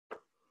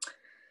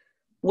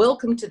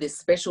Welcome to this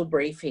special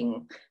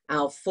briefing,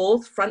 our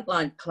fourth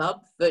Frontline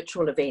Club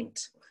virtual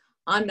event.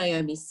 I'm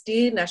Naomi,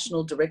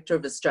 National Director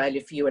of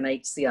Australia for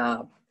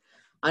UNHCR.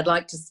 I'd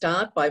like to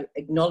start by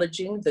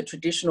acknowledging the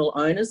traditional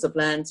owners of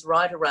lands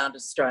right around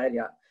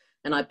Australia,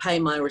 and I pay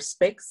my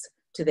respects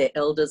to their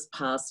elders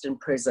past and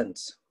present.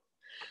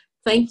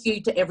 Thank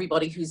you to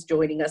everybody who's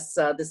joining us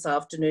this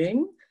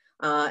afternoon.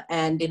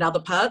 And in other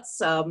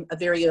parts, a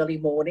very early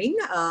morning,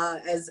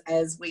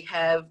 as we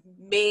have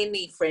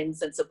many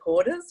friends and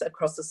supporters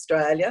across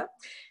Australia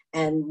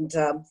and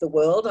the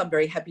world, I'm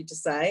very happy to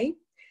say.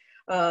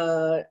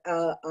 I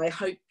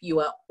hope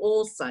you are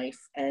all safe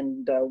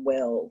and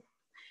well.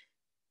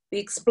 The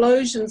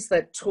explosions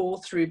that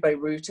tore through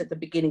Beirut at the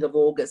beginning of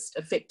August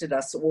affected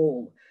us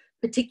all,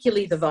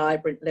 particularly the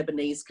vibrant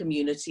Lebanese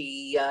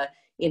community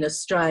in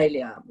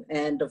Australia.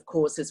 And of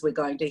course, as we're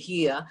going to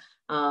hear,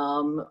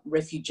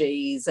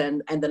 refugees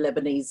and the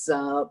Lebanese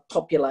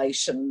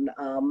population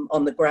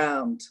on the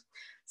ground.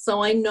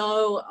 So I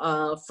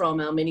know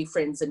from our many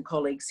friends and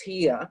colleagues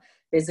here,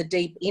 there's a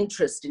deep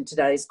interest in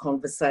today's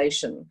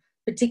conversation,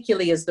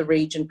 particularly as the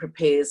region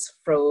prepares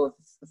for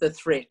the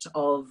threat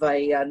of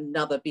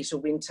another bitter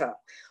winter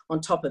on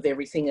top of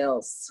everything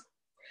else.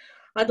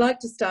 I'd like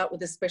to start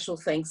with a special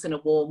thanks and a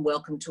warm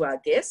welcome to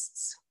our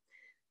guests.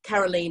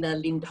 Karolina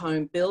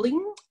Lindholm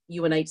Billing,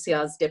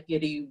 UNHCR's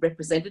Deputy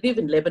Representative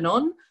in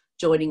Lebanon,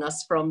 joining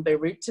us from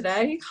Beirut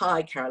today.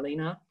 Hi,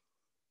 Karolina.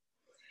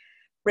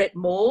 Brett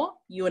Moore,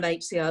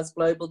 UNHCR's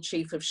Global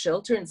Chief of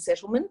Shelter and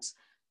Settlement,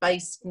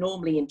 based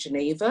normally in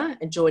Geneva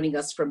and joining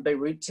us from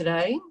Beirut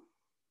today.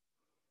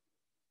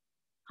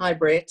 Hi,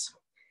 Brett.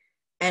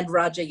 And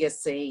Raja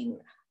Yassine,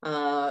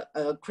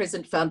 a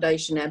Crescent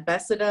Foundation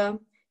Ambassador,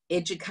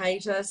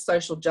 educator,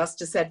 social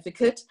justice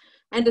advocate,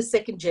 and a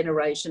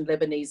second-generation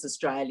Lebanese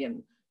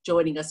Australian,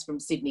 joining us from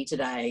Sydney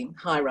today.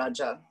 Hi,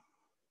 Raja.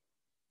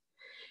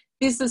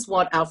 This is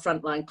what our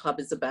Frontline Club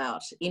is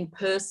about, in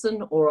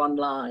person or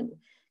online,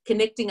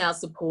 connecting our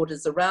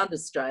supporters around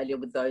Australia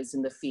with those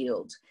in the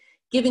field,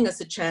 giving us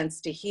a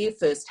chance to hear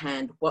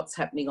firsthand what's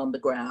happening on the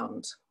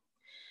ground.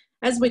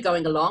 As we're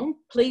going along,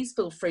 please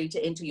feel free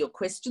to enter your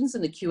questions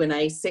in the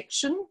Q&A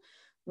section.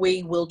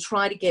 We will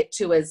try to get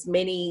to as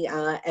many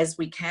as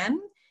we can.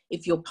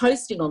 If you're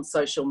posting on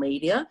social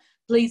media,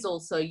 please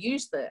also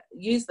use the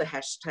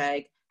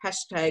hashtag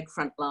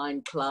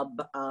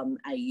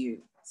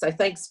FrontlineClubAU. So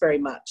thanks very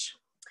much.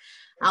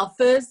 Our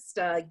first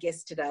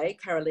guest today,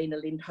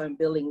 Karolina Lindholm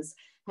Billing,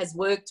 has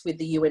worked with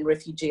the UN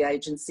Refugee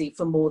Agency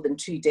for more than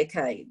 2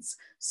 decades,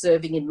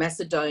 serving in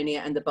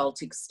Macedonia and the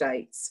Baltic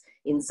states,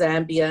 in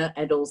Zambia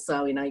and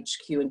also in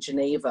HQ in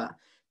Geneva,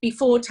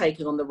 before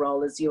taking on the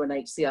role as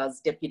UNHCR's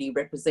Deputy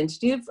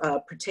Representative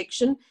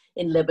Protection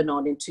in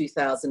Lebanon in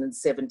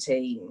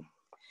 2017.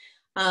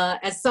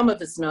 As some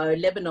of us know,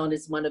 Lebanon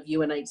is one of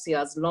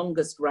UNHCR's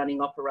longest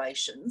running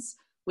operations,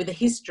 with a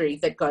history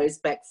that goes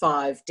back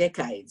 5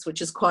 decades,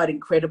 which is quite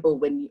incredible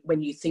when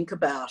you think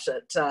about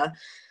it.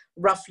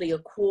 Roughly a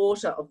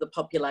quarter of the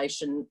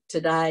population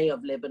today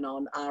of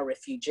Lebanon are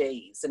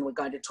refugees, and we're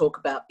going to talk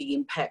about the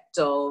impact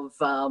of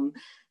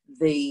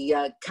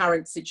the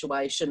current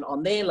situation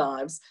on their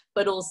lives,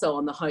 but also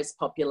on the host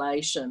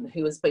population,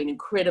 who has been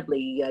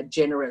incredibly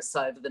generous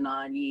over the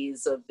 9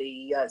 years of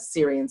the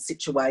Syrian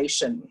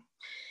situation.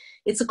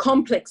 It's a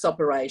complex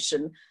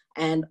operation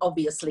and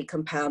obviously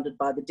compounded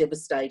by the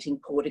devastating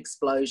port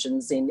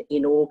explosions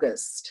in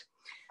August.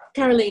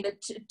 Karolina,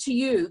 to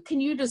you, can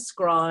you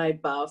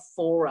describe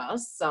for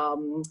us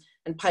and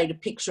paint a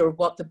picture of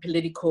what the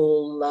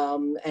political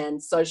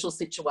and social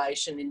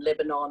situation in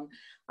Lebanon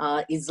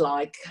is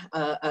like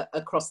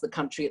across the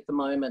country at the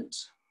moment?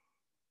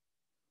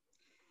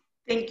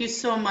 Thank you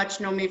so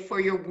much, Naomi, for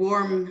your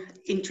warm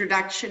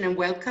introduction and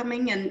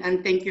welcoming,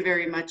 and thank you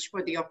very much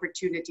for the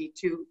opportunity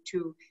to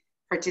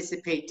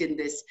participate in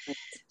this.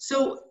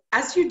 So,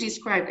 as you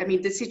described, I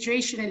mean, the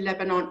situation in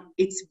Lebanon,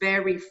 it's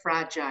very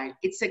fragile.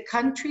 It's a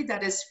country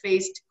that has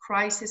faced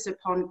crisis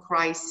upon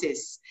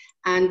crisis,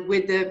 and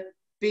with the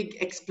big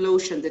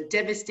explosion, the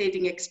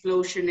devastating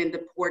explosion in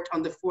the port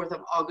on the 4th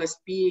of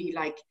August being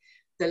like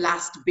the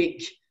last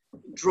big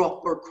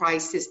drop or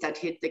crisis that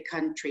hit the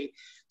country.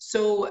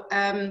 So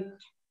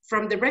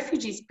from the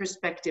refugees'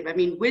 perspective, I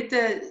mean, with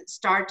the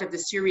start of the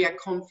Syria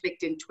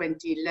conflict in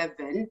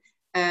 2011,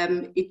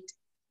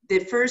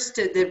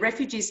 the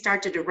refugees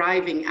started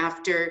arriving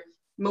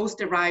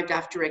most arrived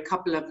after a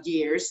couple of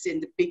years in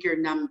the bigger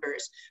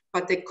numbers.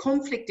 But the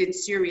conflict in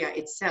Syria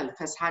itself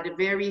has had a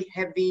very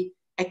heavy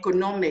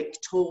economic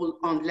toll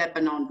on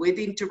Lebanon, with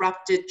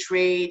interrupted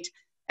trade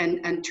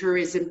and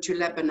tourism to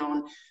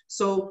Lebanon.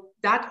 So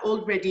that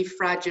already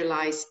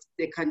fragilized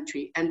the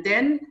country. And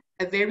then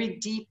a very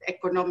deep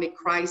economic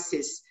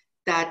crisis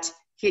that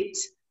hit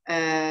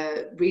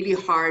really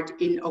hard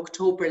in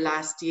October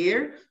last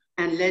year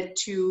and led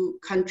to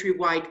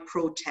countrywide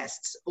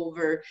protests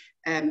over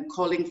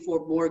calling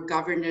for more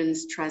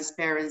governance,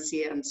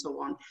 transparency, and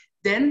so on.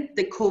 Then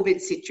the COVID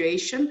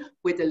situation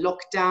with the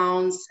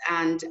lockdowns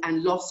and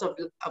loss of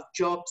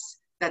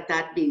jobs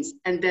that means,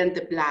 and then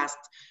the blast.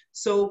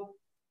 So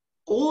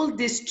all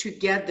this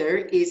together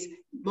is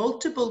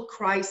multiple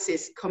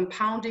crises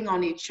compounding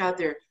on each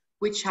other,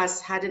 which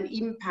has had an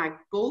impact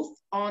both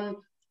on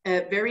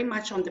very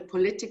much on the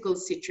political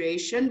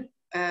situation,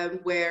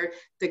 where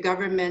the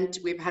government,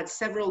 we've had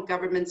several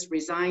governments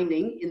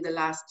resigning in the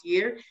last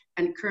year,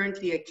 and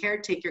currently a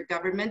caretaker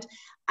government,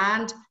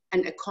 and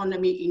an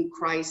economy in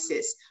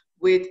crisis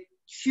with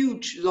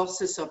huge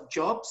losses of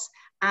jobs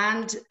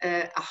and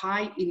a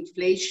high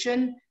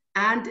inflation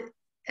and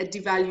a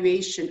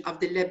devaluation of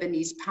the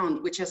Lebanese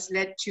pound, which has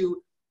led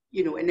to,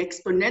 you know, an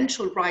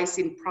exponential rise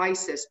in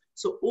prices.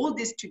 So all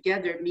this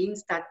together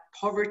means that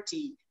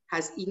poverty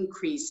has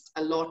increased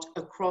a lot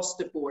across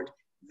the board,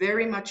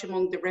 very much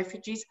among the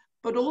refugees,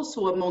 but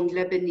also among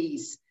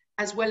Lebanese,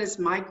 as well as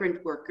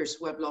migrant workers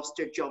who have lost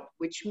their job,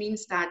 which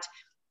means that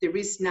there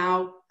is now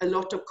a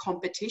lot of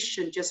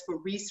competition just for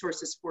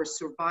resources for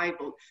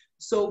survival.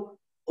 So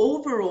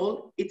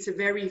overall, it's a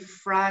very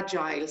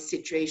fragile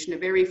situation, a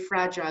very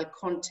fragile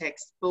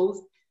context, both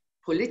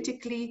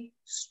politically,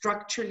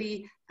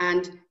 structurally,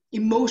 and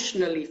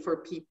emotionally for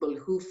people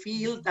who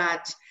feel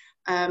that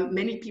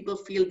many people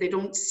feel they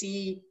don't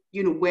see,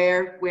 you know,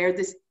 where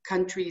this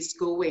country is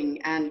going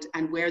and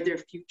where their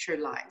future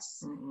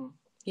lies. Mm-hmm.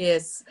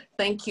 Yes,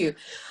 thank you.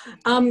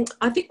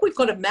 I think we've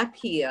got a map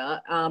here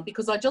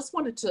because I just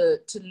wanted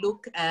to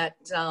look at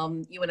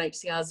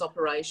UNHCR's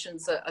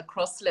operations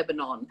across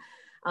Lebanon.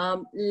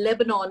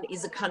 Lebanon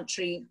is a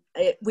country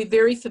we're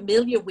very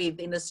familiar with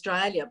in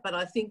Australia, but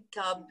I think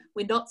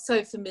we're not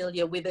so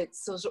familiar with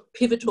its sort of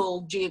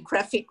pivotal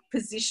geographic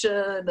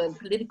position and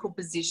political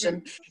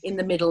position in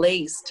the Middle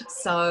East.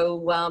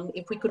 So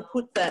if we could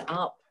put that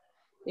up,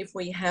 if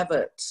we have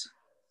it.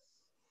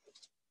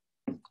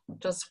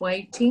 Just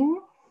waiting.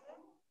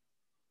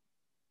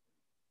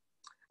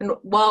 And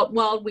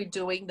while we're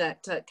doing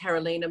that,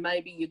 Karolina,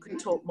 maybe you can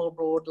talk more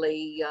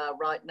broadly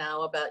right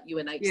now about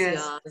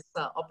UNHCR's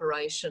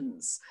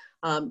operations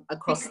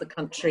across the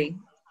country.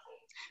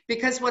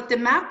 Because what the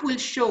map will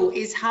show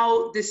is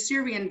how the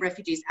Syrian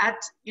refugees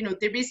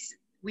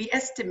we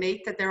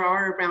estimate that there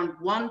are around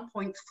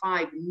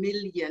 1.5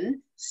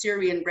 million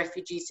Syrian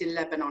refugees in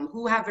Lebanon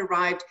who have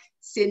arrived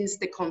since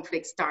the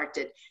conflict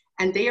started.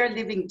 And they are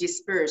living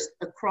dispersed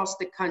across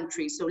the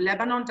country. So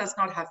Lebanon does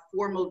not have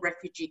formal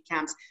refugee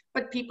camps,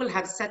 but people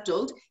have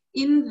settled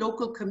in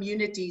local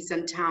communities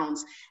and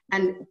towns.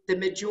 And the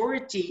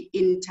majority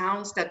in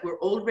towns that were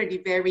already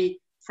very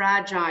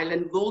fragile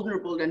and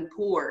vulnerable and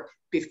poor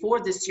before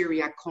the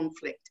Syria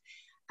conflict.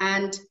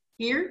 And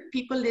here,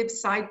 people live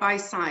side by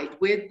side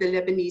with the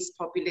Lebanese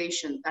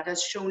population that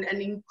has shown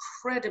an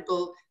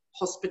incredible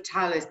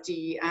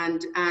hospitality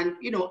and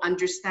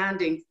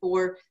understanding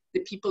for the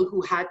people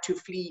who had to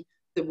flee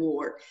the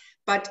war.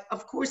 But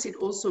of course, it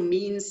also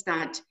means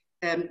that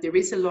there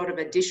is a lot of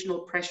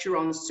additional pressure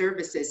on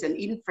services and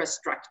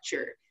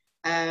infrastructure.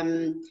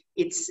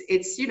 It's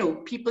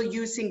people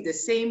using the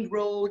same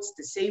roads,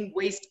 the same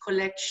waste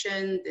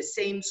collection, the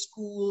same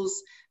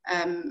schools,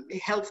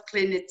 health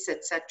clinics,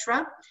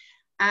 etc.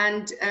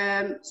 And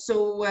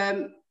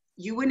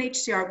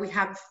UNHCR, we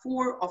have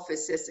 4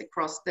 offices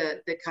across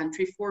the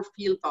country, 4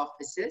 field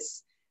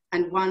offices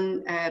and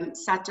 1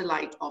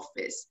 satellite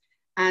office.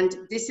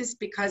 And this is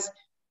because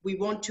we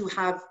want to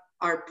have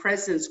our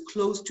presence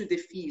close to the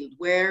field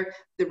where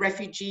the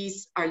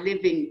refugees are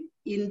living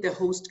in the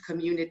host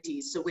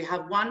communities. So we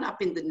have 1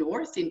 up in the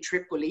north in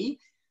Tripoli,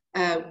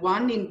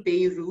 1 in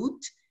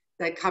Beirut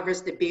that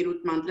covers the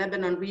Beirut Mount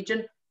Lebanon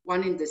region,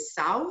 1 in the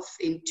south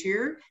in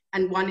Tyr,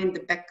 and 1 in the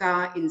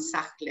Bekaa in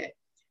Sakhle.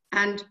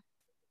 And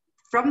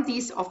from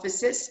these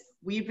offices,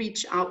 we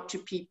reach out to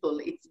people.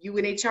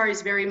 UNHCR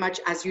is very much,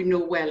 as you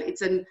know well,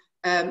 it's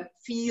a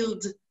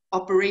field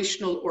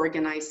operational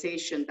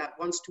organization that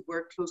wants to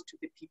work close to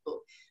the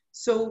people.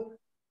 So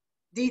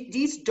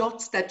these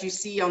dots that you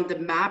see on the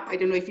map, I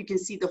don't know if you can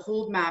see the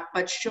whole map,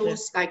 but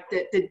shows like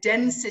the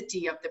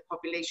density of the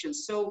population.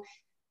 So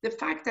the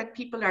fact that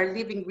people are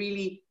living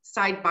really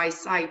side by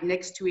side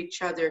next to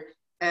each other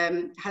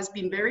has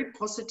been very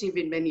positive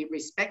in many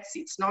respects.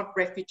 It's not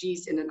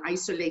refugees in an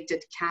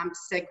isolated camp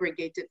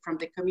segregated from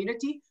the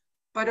community,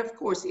 but of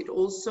course it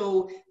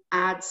also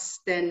adds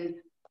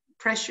then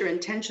pressure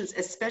and tensions,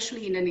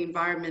 especially in an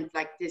environment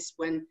like this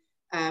when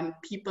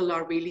people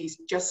are really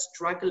just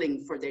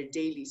struggling for their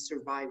daily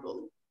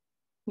survival.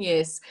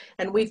 Yes,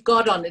 and we've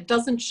got it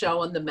doesn't show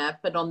on the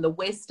map, but on the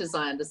west, as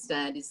I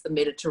understand, is the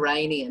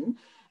Mediterranean.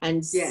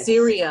 And yes.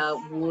 Syria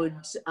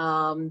would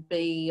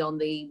be on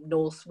the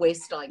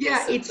northwest, I guess.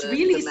 Yeah, it's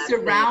really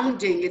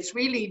surrounding. There. It's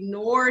really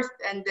north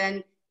and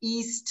then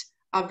east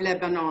of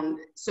Lebanon.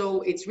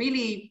 So it's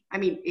really, I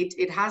mean,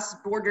 it has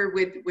border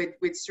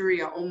with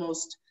Syria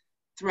almost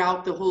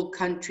throughout the whole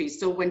country.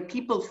 So when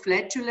people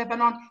fled to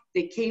Lebanon,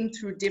 they came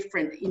through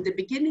in the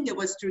beginning, it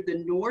was through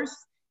the north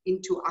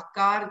into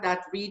Akkar,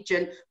 that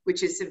region,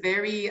 which is a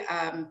very,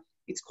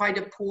 it's quite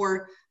a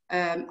poor,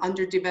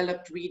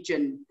 underdeveloped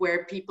region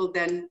where people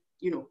then,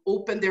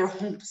 open their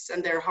homes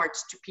and their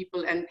hearts to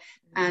people and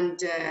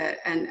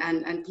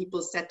and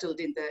people settled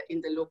in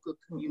the local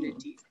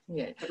community.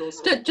 Yeah, but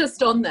also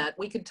just on that,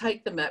 we can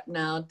take the map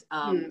now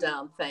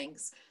down,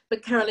 thanks.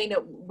 But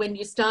Karolina, when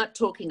you start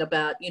talking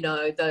about, you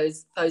know,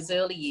 those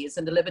early years,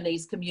 and the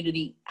Lebanese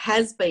community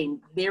has been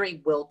very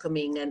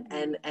welcoming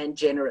and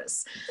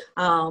generous.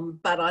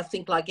 But I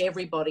think, like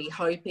everybody,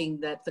 hoping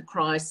that the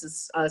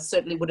crisis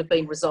certainly would have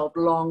been resolved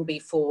long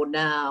before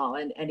now,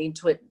 and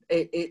into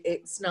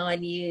it's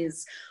 9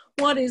 years.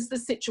 What is the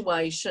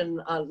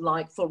situation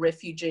like for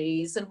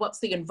refugees, and what's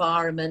the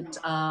environment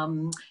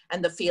and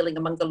the feeling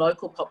among the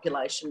local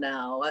population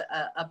now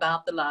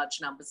about the large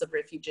numbers of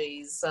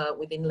refugees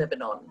within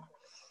Lebanon?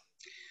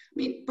 I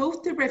mean,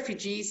 both the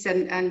refugees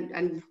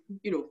and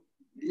you know,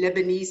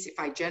 Lebanese, if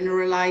I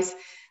generalize,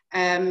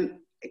 I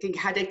think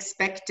had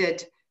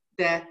expected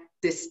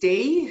the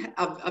stay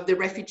of the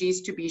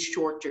refugees to be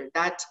shorter,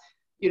 that,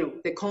 you know,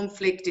 the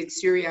conflict in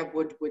Syria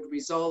would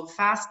resolve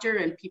faster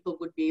and people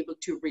would be able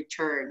to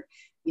return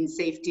in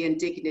safety and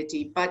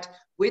dignity. But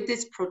with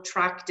this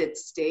protracted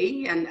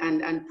stay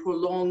and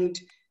prolonged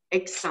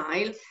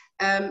exile,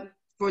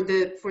 for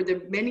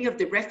the many of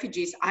the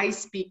refugees I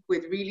speak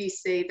with really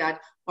say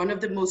that one of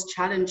the most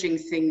challenging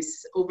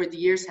things over the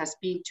years has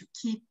been to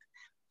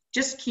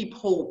keep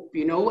hope,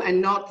 you know,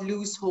 and not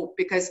lose hope,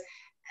 because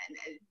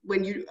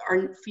when you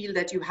feel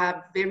that you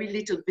have very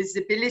little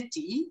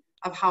visibility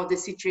of how the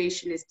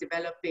situation is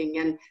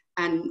developing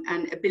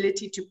and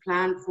ability to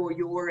plan for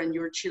your and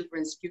your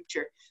children's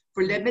future.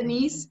 For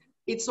Lebanese,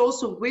 it's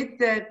also with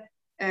the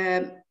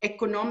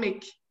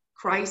economic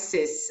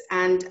crisis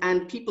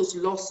and people's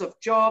loss of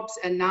jobs,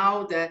 and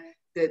now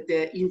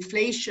the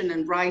inflation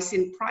and rise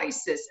in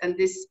prices, and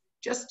this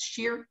just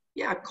sheer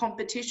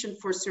competition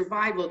for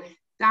survival,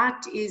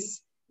 that is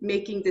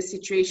making the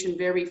situation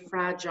very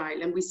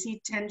fragile. And we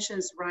see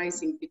tensions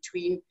rising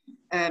between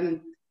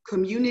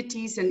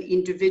communities and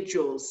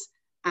individuals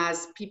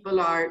as people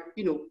are,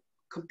 you know,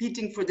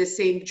 competing for the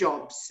same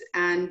jobs.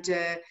 And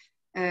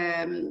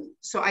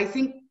so I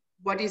think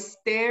what is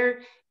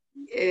there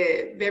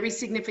very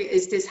significant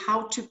is this: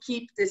 how to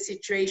keep the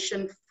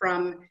situation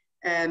from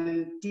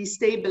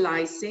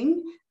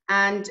destabilizing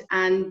and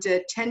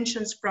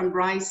tensions from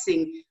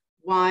rising,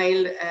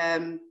 while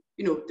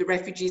you know, the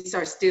refugees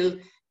are still,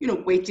 you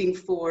know, waiting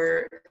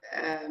for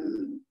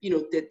you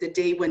know, the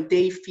day when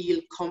they feel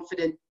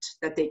confident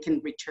that they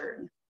can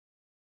return.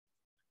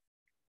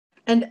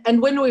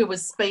 And when we were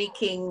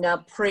speaking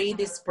pre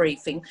this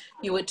briefing,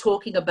 you were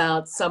talking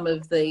about some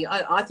of the,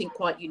 I think,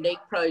 quite unique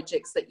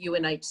projects that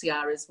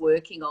UNHCR is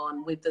working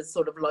on with the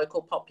sort of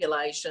local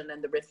population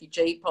and the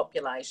refugee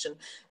population.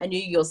 And you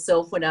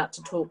yourself went out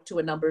to talk to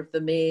a number of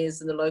the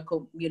mayors and the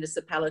local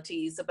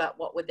municipalities about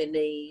what were their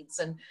needs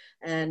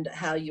and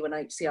how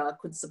UNHCR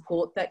could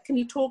support that. Can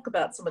you talk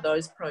about some of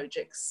those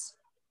projects?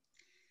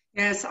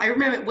 Yes, I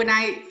remember when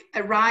I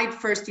arrived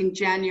first in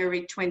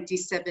January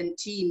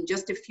 2017,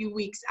 just a few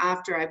weeks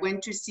after, I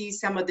went to see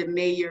some of the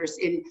mayors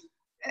in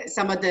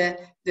some of the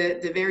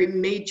very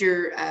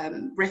major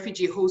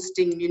refugee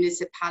hosting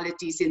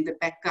municipalities in the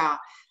Bekaa.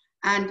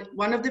 And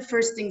one of the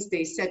first things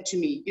they said to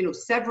me, you know,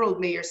 several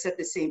mayors said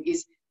the same,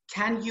 is,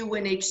 can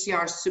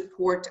UNHCR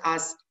support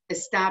us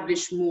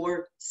establish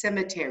more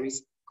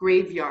cemeteries,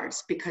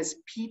 graveyards, because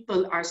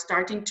people are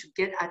starting to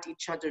get at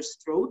each other's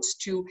throats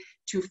to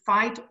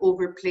fight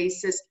over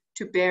places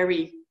to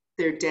bury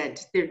their dead,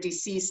 their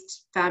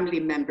deceased family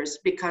members,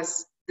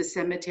 because the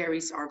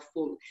cemeteries are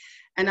full.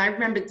 And I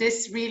remember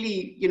this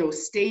really, you know,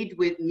 stayed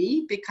with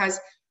me, because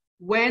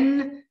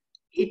when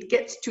it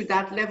gets to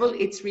that level,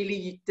 it's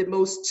really the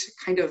most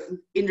kind of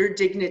inner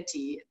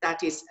dignity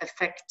that is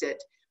affected.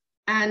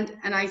 And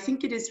I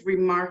think it is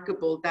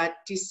remarkable that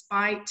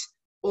despite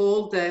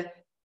all the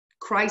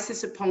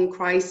crisis upon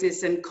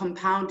crisis and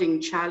compounding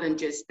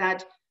challenges,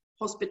 that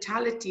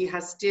hospitality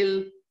has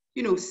still,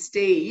 you know,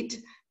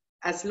 stayed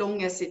as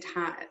long as it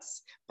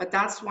has. But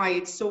that's why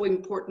it's so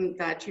important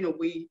that, you know,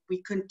 we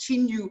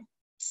continue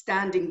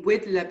standing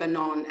with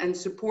Lebanon and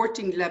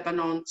supporting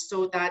Lebanon,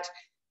 so that,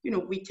 you know,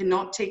 we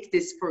cannot take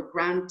this for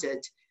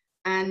granted.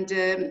 And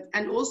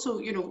also,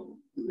 you know,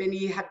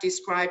 many have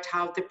described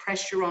how the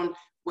pressure on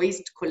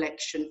waste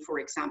collection, for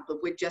example,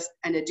 with just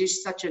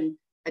such an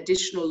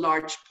additional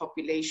large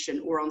population,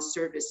 or on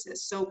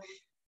services. So,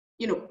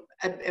 you know,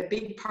 a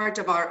big part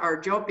of our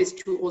job is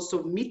to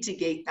also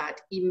mitigate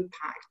that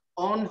impact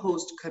on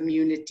host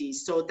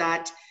communities, so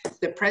that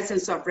the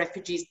presence of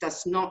refugees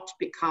does not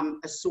become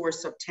a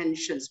source of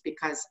tensions,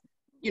 because,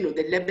 you know,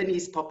 the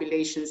Lebanese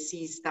population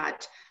sees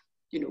that,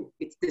 you know,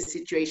 the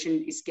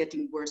situation is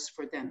getting worse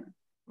for them.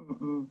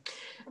 Mm-hmm.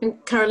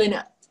 And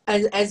Karolina,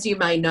 as you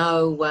may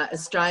know,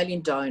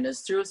 Australian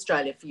donors through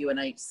Australia for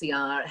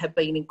UNHCR have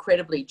been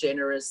incredibly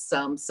generous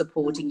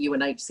supporting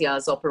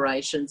UNHCR's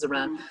operations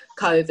around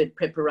COVID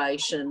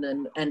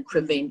preparation and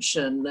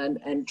prevention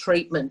and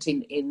treatment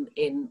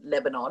in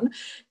Lebanon.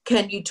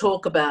 Can you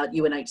talk about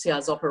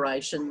UNHCR's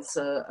operations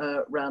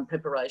around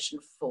preparation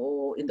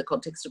in the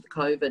context of the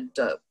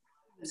COVID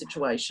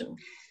situation?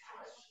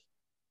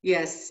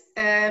 Yes.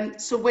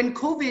 So when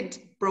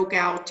COVID broke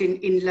out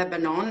in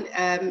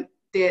Lebanon,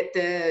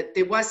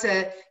 there was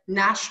a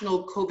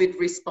national COVID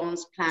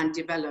response plan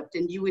developed,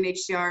 and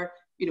UNHCR,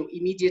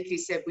 immediately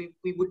said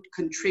we would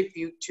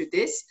contribute to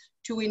this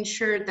to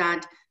ensure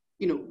that,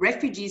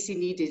 refugees in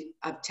need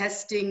of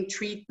testing,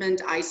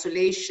 treatment,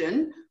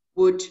 isolation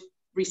would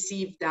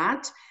receive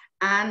that,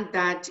 and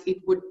that it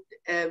would,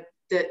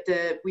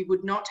 we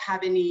would not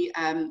have any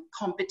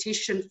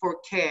competition for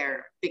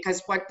care,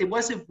 because there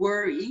was a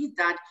worry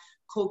that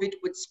COVID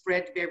would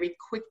spread very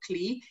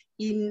quickly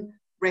in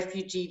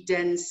refugee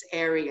dense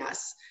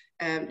areas,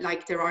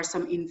 like there are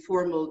some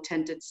informal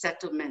tented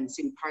settlements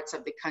in parts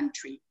of the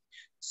country.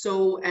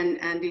 So,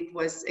 and it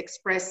was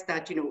expressed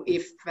that,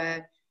 if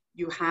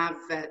you have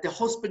the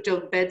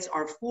hospital beds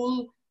are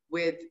full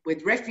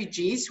with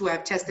refugees who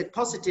have tested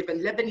positive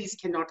and Lebanese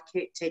cannot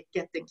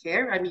get the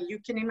care, I mean, you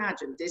can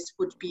imagine this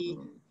would be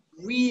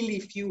really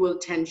fuel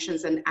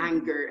tensions and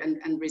anger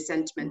and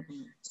resentment.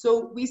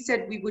 So we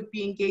said we would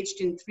be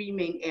engaged in three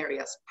main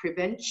areas: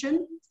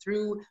 prevention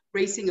through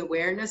raising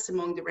awareness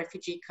among the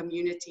refugee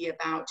community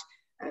about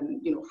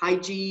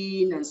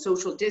hygiene and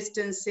social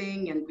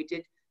distancing, and we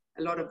did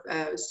a lot of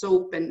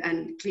soap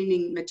and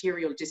cleaning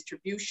material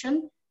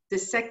distribution. The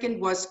second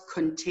was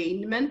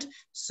containment,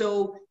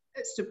 so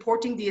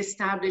supporting the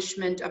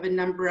establishment of a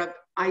number of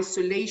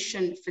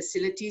isolation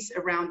facilities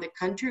around the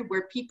country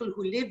where people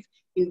who live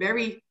in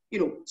very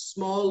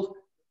small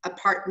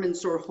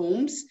apartments or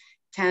homes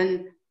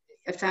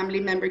a family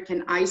member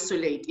can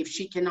isolate if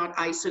she cannot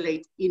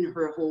isolate in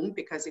her home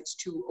because it's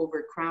too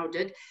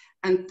overcrowded.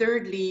 And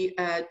thirdly,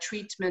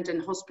 treatment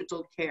and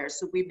hospital care.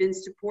 So we've been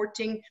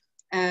supporting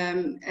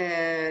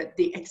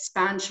the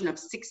expansion of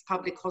 6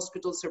 public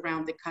hospitals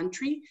around the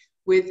country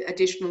with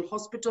additional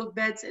hospital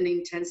beds and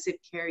intensive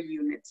care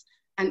units.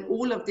 And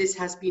all of this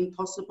has been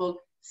possible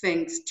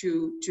thanks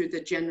to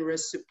the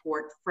generous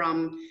support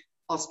from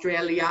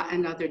Australia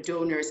and other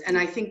donors. And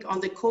I think on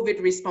the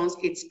COVID response,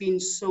 it's been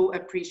so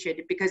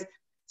appreciated, because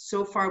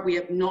so far we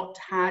have not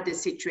had a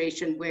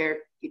situation where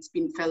it's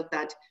been felt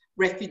that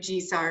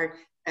refugees are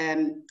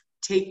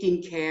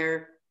taking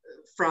care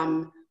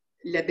from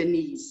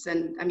Lebanese.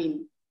 And I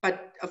mean,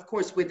 but of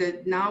course,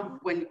 now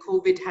when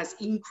COVID has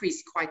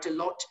increased quite a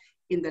lot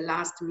in the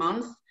last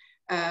month,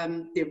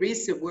 there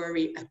is a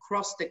worry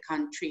across the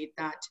country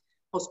that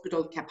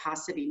hospital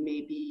capacity may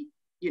be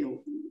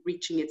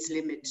reaching its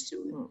limit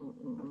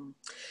soon.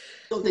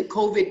 So the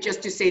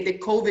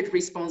COVID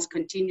response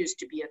continues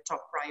to be a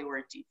top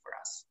priority for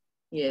us.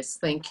 Yes,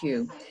 thank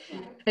you.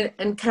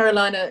 And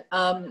Karolina,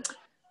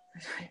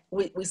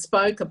 we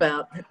spoke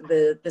about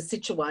the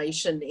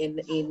situation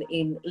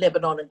in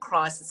Lebanon and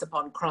crisis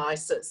upon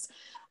crisis.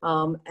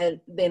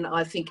 And then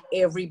I think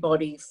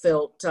everybody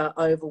felt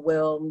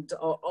overwhelmed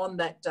on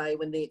that day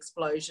when the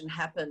explosion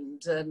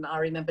happened. And I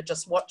remember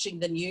just watching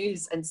the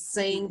news and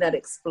seeing that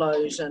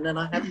explosion. And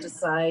I have to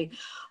say,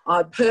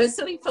 I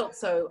personally felt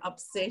so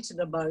upset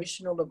and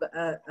emotional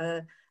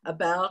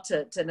about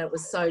it. And it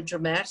was so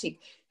dramatic.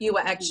 You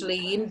were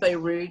actually in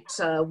Beirut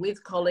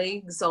with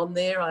colleagues on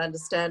there. I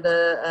understand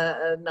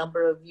a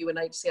number of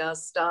UNHCR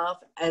staff,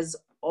 as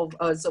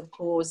of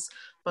course,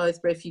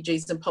 both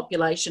refugees and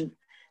population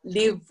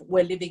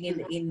were living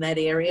in that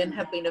area and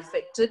have been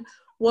affected.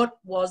 What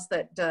was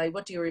that day?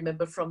 What do you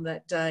remember from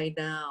that day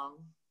now?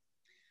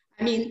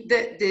 I mean,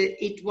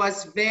 it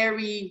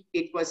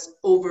was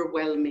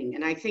overwhelming.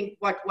 And I think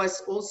what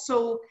was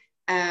also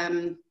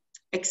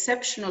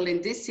exceptional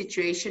in this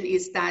situation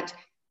is that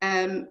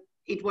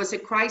it was a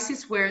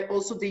crisis where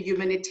also the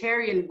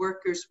humanitarian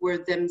workers were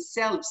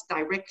themselves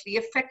directly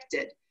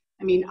affected.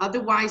 I mean,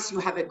 otherwise you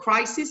have a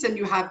crisis and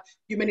you have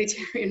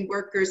humanitarian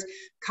workers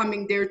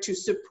coming there to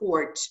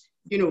support,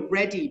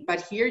 ready.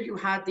 But here you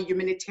had the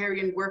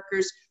humanitarian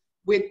workers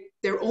with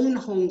their own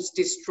homes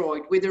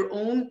destroyed, with their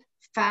own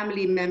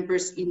family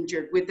members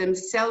injured, with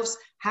themselves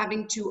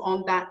having to,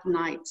 on that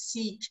night,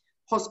 seek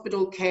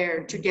hospital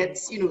care to get,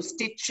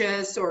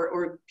 stitches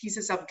or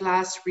pieces of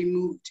glass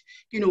removed,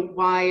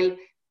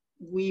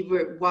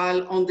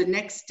 while on the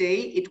next day,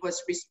 it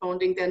was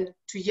responding then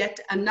to yet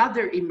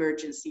another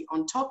emergency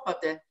on top of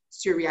the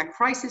Syria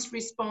crisis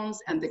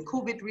response and the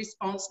COVID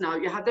response. Now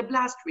you have the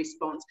blast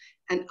response,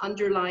 and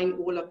underlying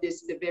all of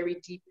this, the very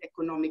deep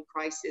economic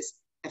crisis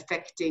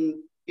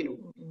affecting,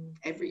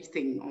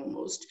 everything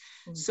almost.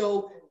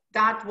 So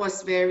that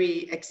was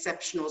very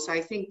exceptional. So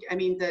I think,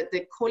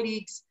 the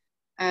colleagues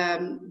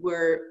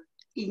were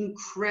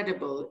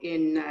incredible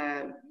in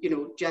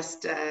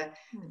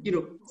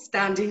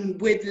standing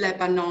with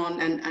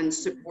Lebanon and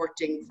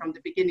supporting from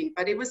the beginning.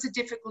 But it was a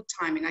difficult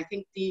time, and I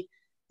think the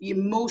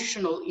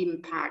emotional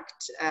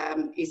impact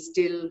is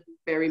still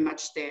very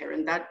much there,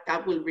 and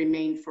that will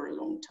remain for a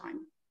long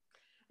time.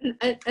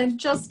 And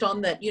just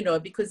on that,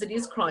 because it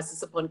is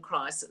crisis upon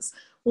crisis,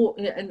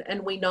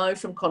 and we know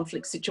from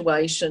conflict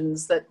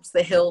situations that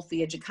the health,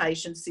 the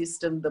education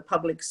system, the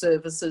public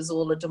services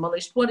all are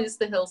demolished. What is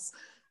the health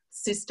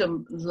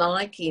system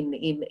like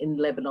in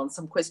Lebanon?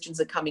 Some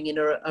questions are coming in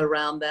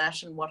around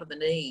that, and what are the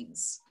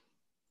needs?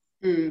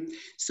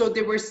 So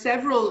there were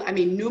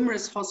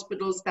numerous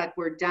hospitals that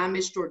were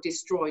damaged or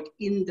destroyed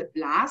in the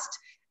blast.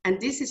 And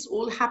this is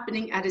all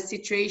happening in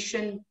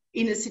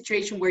a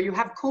situation where you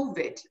have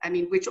COVID, I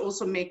mean, which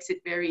also makes it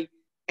very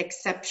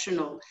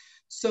exceptional.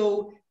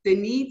 So the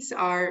needs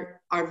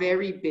are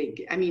very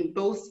big. I mean,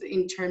 both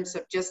in terms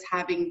of just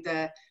having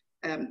the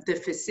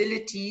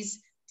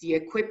facilities, the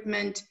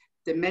equipment,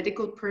 the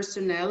medical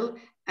personnel,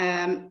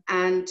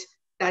 and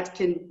that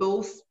can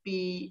both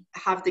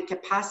have the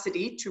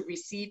capacity to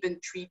receive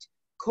and treat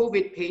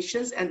COVID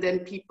patients, and then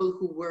people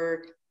who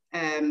were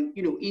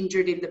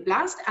injured in the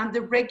blast, and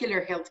the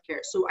regular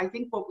healthcare. So I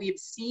think what we have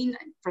seen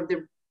from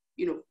the,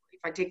 if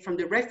I take from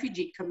the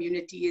refugee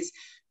community, is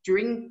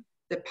during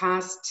the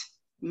past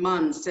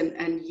months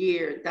and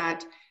year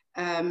that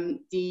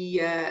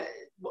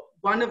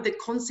one of the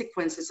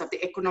consequences of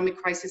the economic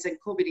crisis and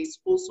COVID is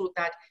also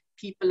that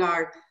people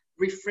are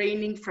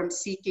refraining from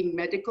seeking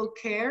medical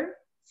care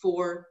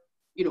for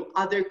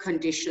other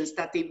conditions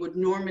that they would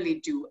normally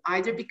do,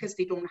 either because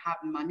they don't have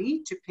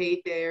money to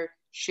pay their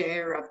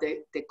share of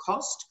the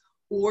cost,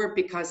 or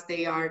because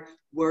they are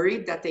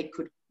worried that they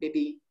could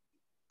maybe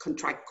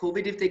contract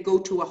COVID if they go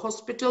to a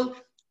hospital,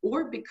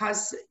 or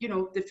because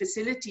the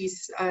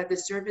facilities, the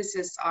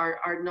services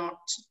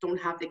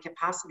don't have the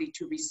capacity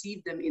to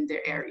receive them in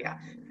their area.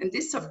 And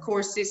this, of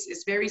course,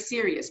 is very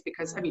serious,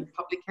 because I mean,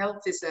 public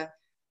health is a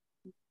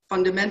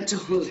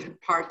fundamental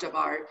part of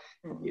our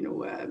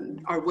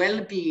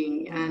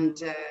well-being.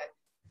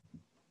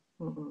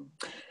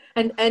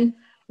 And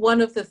one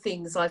of the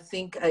things I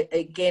think,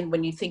 again,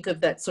 when you think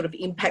of that sort of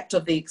impact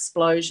of the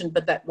explosion,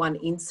 but that one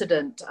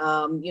incident,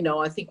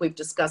 I think we've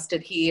discussed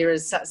it here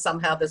as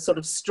somehow the sort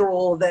of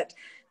straw that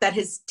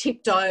has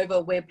tipped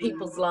over, where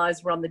people's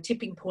lives were on the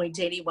tipping point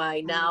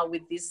anyway. Now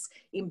with this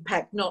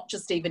impact, not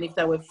just even if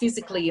they were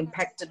physically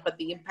impacted, but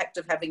the impact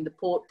of having the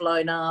port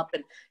blown up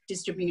and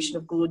distribution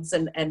of goods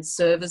and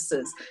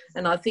services.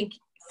 And I think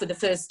for the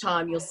first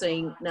time, you're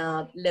seeing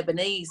now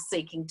Lebanese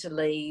seeking to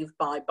leave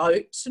by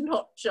boat,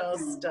 not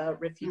just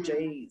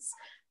refugees.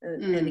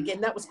 And again,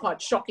 that was quite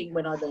shocking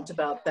when I learned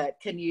about that.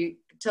 Can you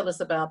tell us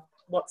about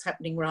what's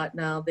happening right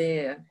now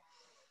there?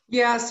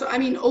 Yeah, so I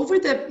mean, over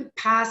the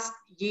past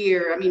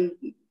year, I mean,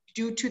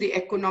 due to the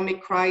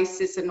economic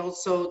crisis and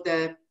also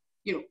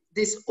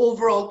this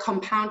overall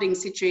compounding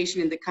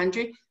situation in the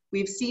country,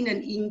 we've seen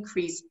an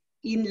increase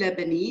in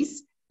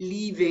Lebanese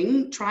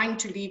trying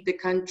to leave the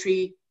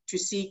country to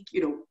seek,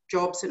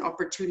 jobs and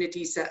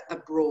opportunities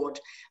abroad.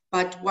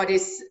 But what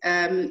is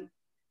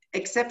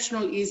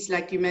exceptional is,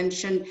 like you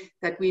mentioned,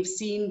 that we've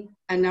seen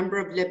a number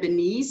of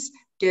Lebanese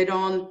get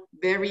on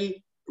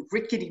very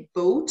rickety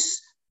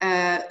boats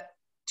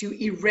to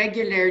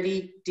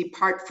irregularly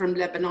depart from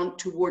Lebanon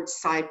towards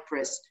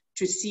Cyprus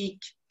to seek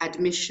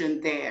admission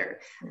there.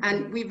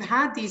 And we've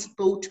had these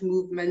boat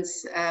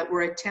movements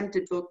or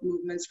attempted boat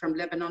movements from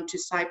Lebanon to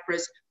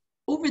Cyprus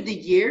over the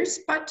years,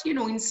 but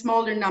in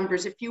smaller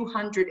numbers, a few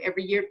hundred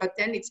every year. But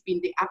then it's been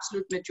the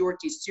absolute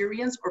majority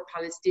Syrians or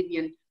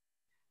Palestinian.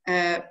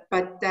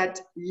 But that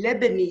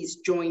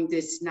Lebanese join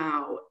this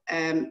now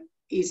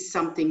is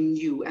something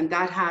new, and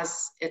that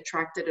has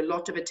attracted a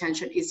lot of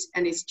attention.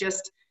 And it's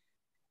just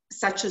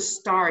such a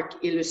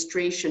stark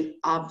illustration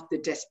of the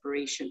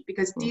desperation,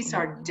 because these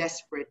are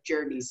desperate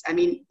journeys. I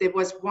mean, there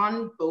was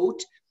one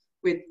boat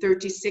with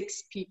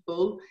 36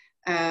 people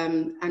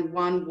and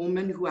one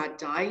woman who had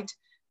died.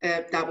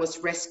 That was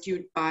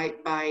rescued by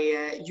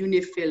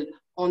UNIFIL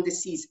on the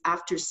seas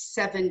after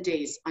 7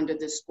 days under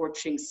the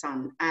scorching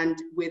sun and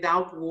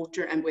without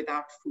water and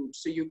without food.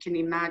 So you can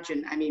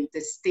imagine, I mean,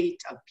 the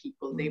state of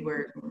people. They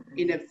were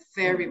in a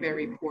very,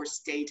 very poor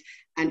state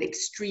and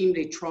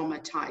extremely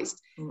traumatized.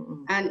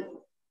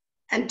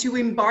 And to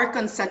embark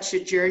on such a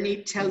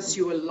journey tells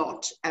you a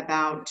lot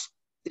about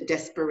the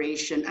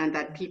desperation, and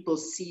that people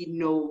see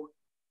no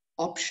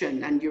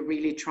option, and you're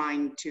really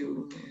trying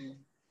to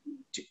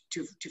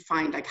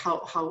find like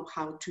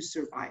how to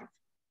survive.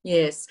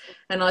 Yes,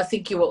 and I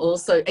think you were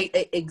also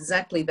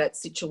exactly that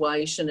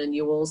situation, and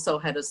you also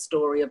had a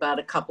story about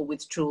a couple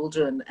with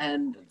children,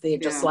 and they're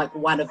just like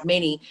one of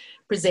many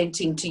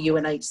presenting to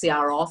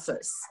UNHCR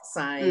office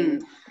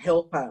saying,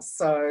 help us.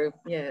 So,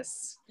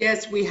 yes.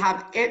 Yes, we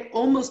have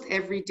almost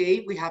every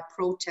day we have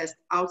protests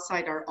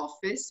outside our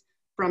office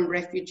from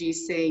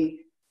refugees saying,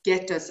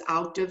 get us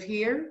out of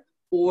here,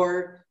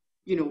 or,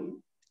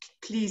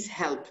 please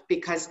help,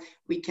 because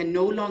we can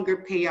no longer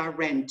pay our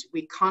rent.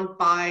 We can't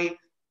buy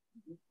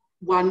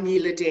one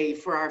meal a day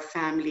for our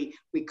family.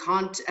 We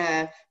can't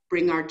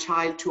bring our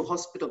child to a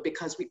hospital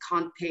because we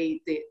can't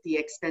pay the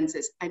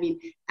expenses. I mean,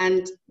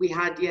 and we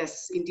had,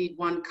 yes, indeed,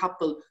 one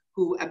couple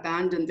who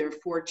abandoned their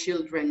 4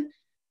 children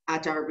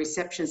at our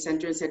reception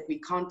center and said, we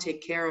can't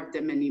take care of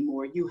them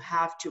anymore. You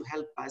have to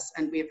help us.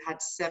 And we've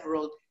had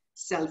several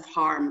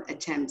self-harm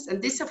attempts.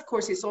 And this, of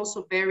course, is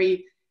also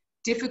very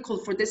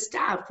difficult for the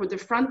staff, for the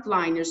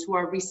frontliners who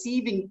are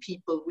receiving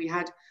people. We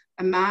had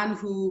a man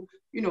who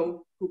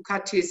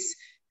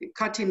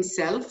cut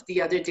himself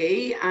the other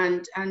day,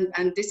 and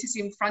this is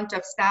in front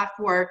of staff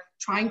who are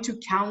trying to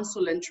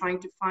counsel and trying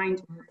to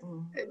find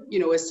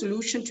a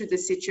solution to the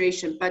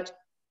situation. But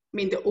I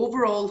mean, the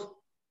overall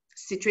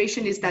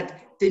situation is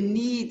that the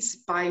needs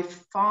by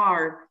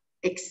far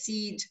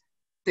exceed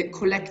the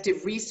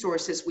collective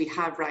resources we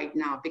have right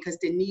now, because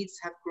the needs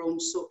have grown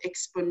so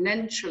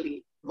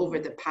exponentially over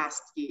the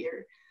past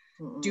year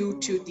due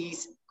to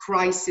these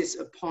crisis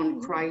upon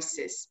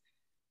crisis.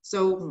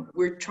 So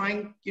we're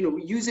trying, you know,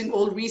 using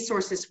all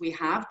resources we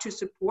have to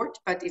support,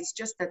 but it's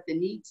just that the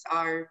needs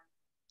are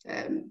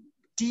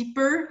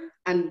deeper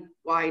and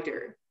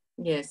wider.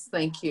 Yes,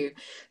 thank you.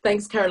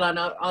 Thanks,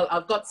 Karolina.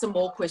 I've got some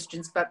more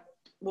questions, but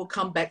we'll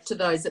come back to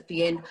those at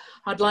the end.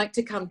 I'd like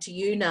to come to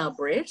you now,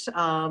 Brett.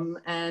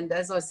 And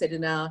as I said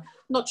in our,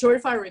 not sure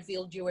if I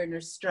revealed you were an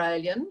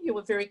Australian. You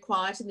were very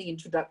quiet in the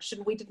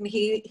introduction. We didn't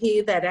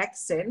hear that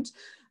accent.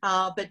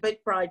 But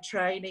Brett by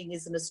training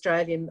is an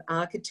Australian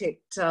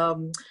architect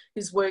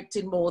who's worked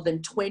in more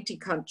than 20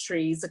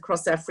 countries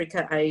across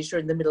Africa, Asia,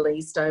 and the Middle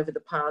East over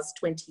the past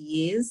 20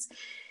 years.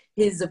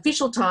 His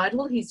official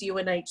title, he's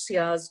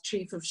UNHCR's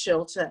Chief of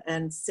Shelter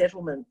and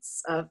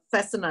Settlements, a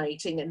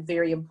fascinating and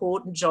very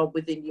important job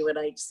within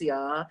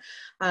UNHCR,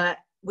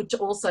 which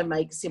also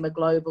makes him a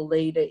global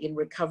leader in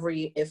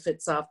recovery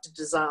efforts after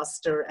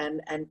disaster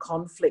and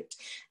conflict.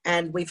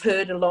 And we've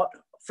heard a lot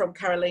from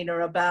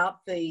Karolina about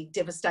the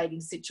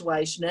devastating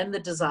situation and the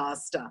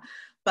disaster.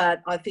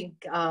 But I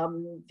think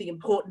the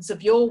importance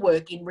of your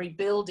work in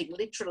rebuilding,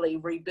 literally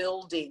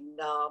rebuilding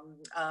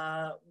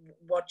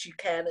what you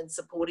can and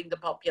supporting the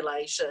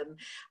population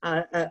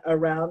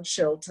around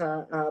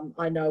shelter,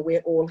 I know we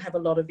all have a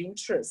lot of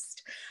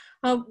interest.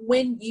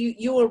 When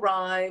you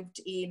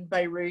arrived in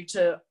Beirut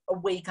a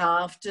week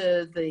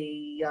after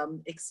the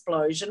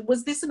explosion,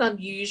 was this an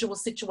unusual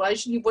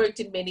situation? You've worked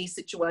in many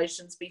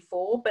situations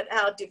before, but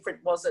how different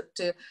was it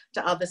to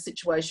other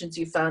situations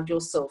you found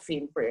yourself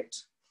in, Brett?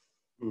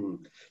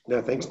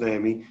 No, thanks,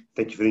 Naomi.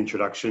 Thank you for the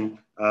introduction.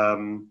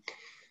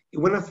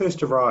 When I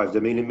first arrived, I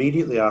mean,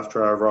 immediately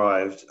after I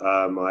arrived,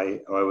 I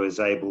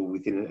was able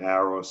within an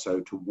hour or so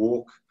to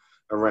walk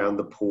around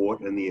the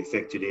port and the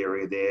affected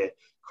area there,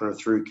 kind of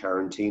through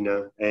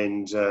Quarantina.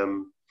 And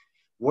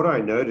what I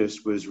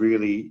noticed was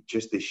really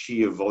just the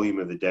sheer volume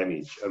of the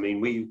damage. I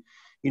mean, we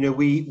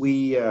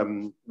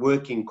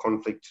work in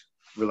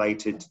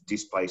conflict-related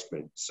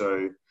displacement.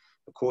 So,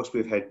 of course,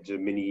 we've had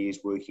many years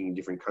working in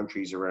different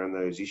countries around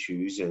those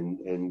issues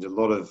and a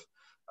lot of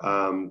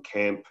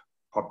camp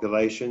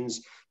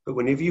populations. But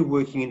whenever you're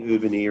working in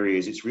urban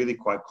areas, it's really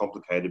quite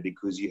complicated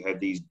because you have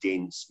these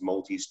dense,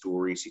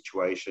 multi-story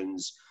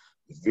situations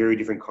with very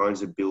different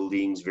kinds of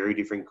buildings, very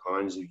different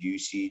kinds of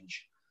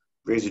usage,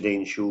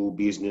 residential,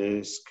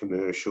 business,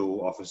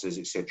 commercial, offices,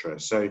 etc.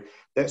 So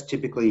that's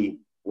typically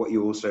what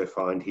you also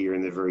find here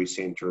in the very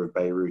center of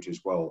Beirut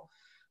as well.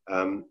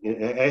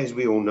 As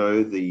we all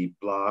know, the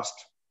blast,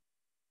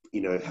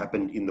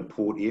 happened in the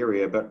port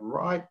area, but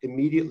right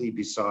immediately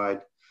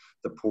beside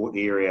the port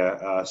area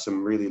are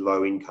some really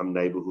low-income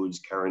neighborhoods,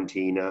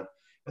 Quarantina,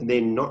 and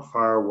then not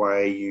far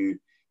away you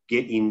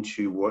get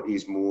into what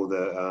is more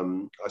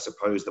the, I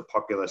suppose, the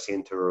popular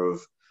center of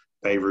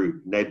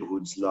Beirut,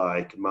 neighborhoods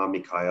like Mar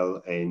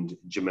Mikhael and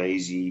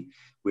Gemazi,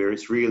 where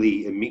it's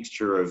really a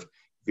mixture of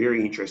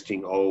very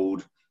interesting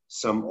old,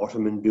 some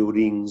Ottoman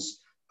buildings,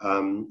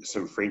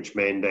 some French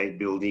Mandate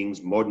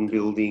buildings, modern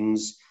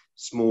buildings,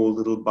 small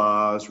little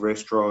bars,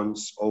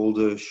 restaurants,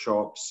 older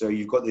shops. So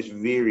you've got this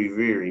very,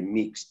 very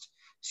mixed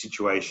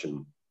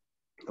situation.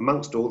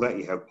 Amongst all that,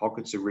 you have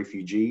pockets of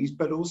refugees,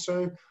 but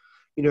also,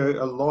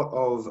 a lot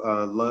of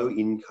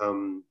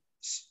low-income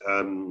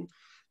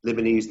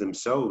Lebanese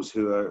themselves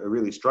who are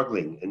really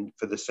struggling. And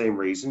for the same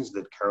reasons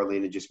that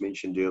Karolina just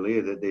mentioned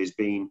earlier, that there's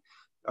been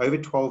over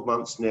 12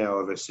 months now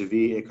of a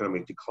severe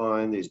economic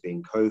decline. There's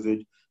been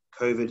COVID.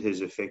 COVID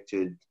has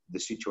affected the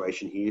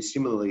situation here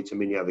similarly to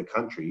many other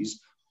countries.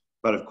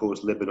 But of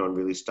course, Lebanon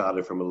really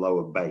started from a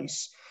lower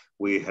base.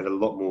 We had a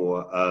lot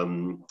more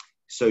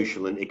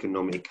social and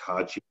economic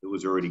hardship that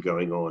was already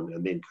going on.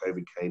 And then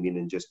COVID came in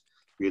and just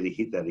really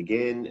hit that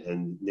again,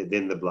 and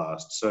then the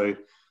blast. So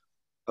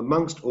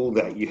amongst all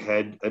that, you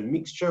had a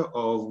mixture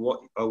of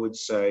what I would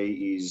say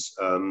is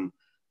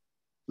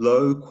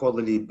low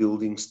quality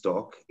building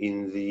stock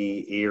in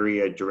the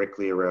area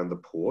directly around the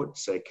port,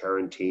 say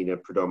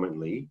Quarantina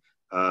predominantly.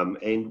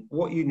 And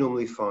what you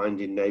normally find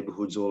in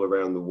neighborhoods all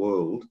around the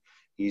world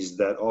is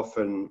that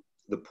often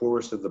the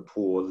poorest of the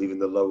poor live in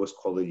the lowest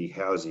quality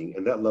housing,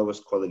 and that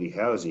lowest quality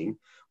housing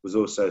was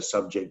also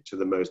subject to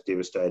the most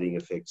devastating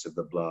effects of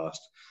the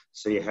blast.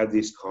 So you have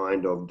this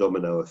kind of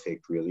domino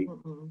effect, really.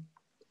 Mm-hmm.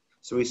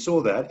 So we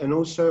saw that, and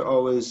also I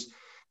was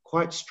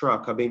quite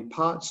struck. I mean,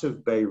 parts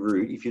of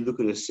Beirut, if you look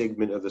at a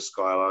segment of the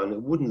skyline,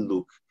 it wouldn't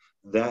look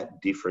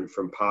that different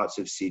from parts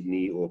of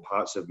Sydney or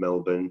parts of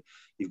Melbourne.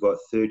 You've got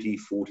 30,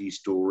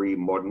 40-story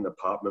modern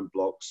apartment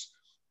blocks,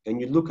 and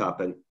you look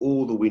up and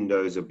all the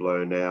windows are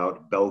blown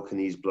out,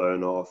 balconies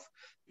blown off,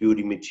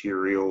 building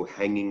material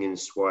hanging and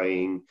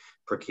swaying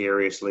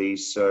precariously.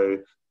 So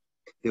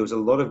there was a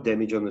lot of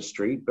damage on the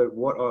street, but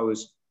what I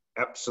was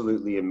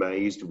absolutely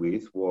amazed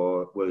with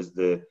was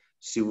the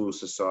civil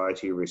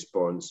society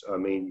response. I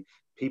mean,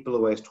 people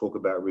always talk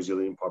about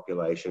resilient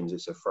populations.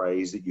 It's a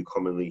phrase that you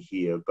commonly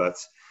hear, but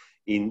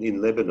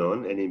in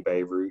Lebanon and in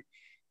Beirut,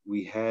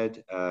 we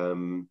had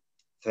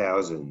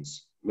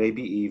thousands,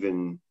 maybe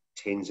even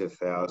tens of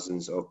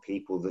thousands of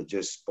people that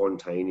just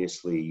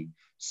spontaneously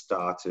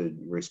started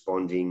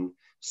responding,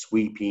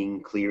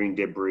 sweeping, clearing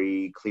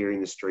debris,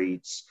 clearing the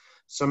streets.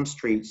 Some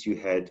streets you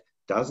had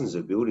dozens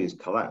of buildings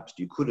collapsed.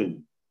 You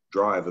couldn't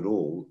drive at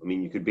all. I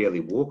mean, you could barely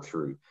walk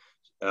through,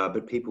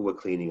 but people were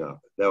cleaning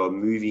up. They were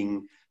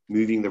moving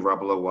the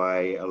rubble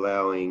away,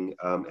 allowing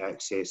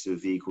access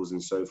of vehicles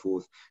and so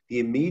forth. The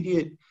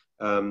immediate,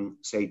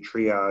 say,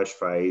 triage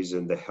phase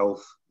and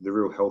the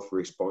real health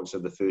response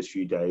of the first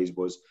few days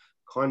was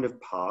kind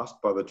of past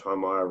by the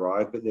time I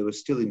arrived, but there were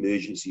still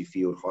emergency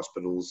field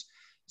hospitals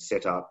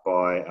set up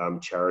by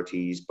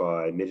charities,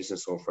 by Médecins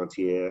Sans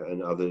Frontières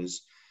and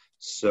others.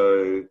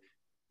 So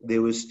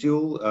there was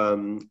still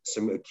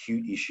some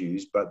acute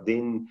issues, but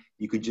then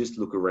you could just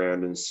look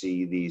around and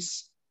see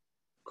this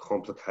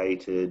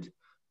complicated,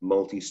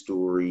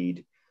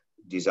 multi-storied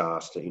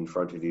disaster in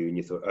front of you, and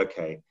you thought,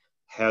 okay,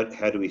 how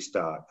do we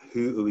start?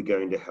 Who are we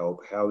going to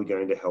help? How are we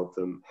going to help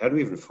them? How do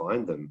we even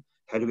find them?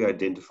 How do we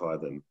identify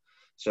them?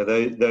 So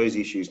those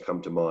issues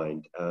come to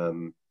mind.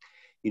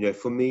 You know,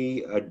 for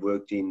me, I'd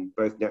worked in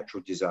both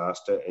natural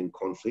disaster and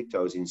conflict. I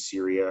was in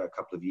Syria a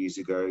couple of years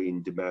ago,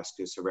 in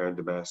Damascus, around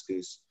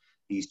Damascus,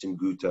 Eastern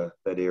Ghouta,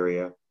 that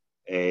area.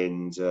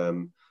 And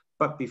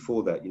but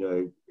before that, you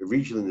know,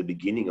 originally in the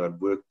beginning, I'd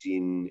worked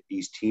in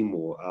East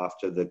Timor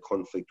after the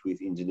conflict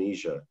with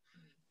Indonesia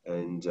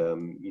and,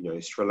 you know,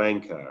 Sri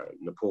Lanka,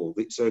 Nepal.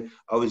 So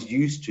I was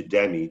used to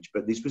damage,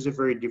 but this was a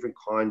very different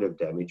kind of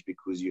damage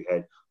because you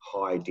had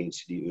high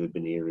density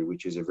urban area,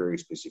 which is a very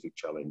specific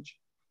challenge.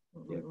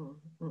 Yeah.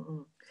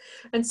 Mm-hmm.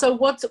 And so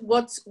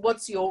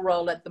what's your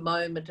role at the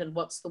moment, and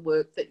what's the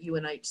work that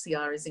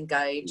UNHCR is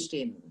engaged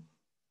in?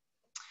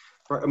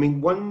 Right. I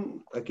mean,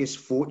 one, I guess,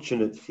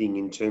 fortunate thing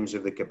in terms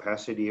of the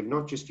capacity of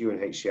not just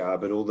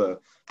UNHCR, but all the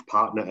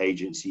partner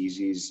agencies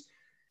is,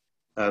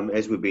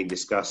 as we've been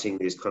discussing,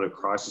 there's kind of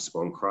crisis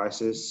upon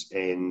crisis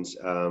and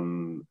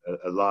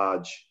a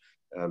large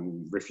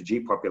refugee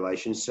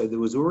population. So there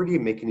was already a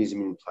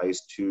mechanism in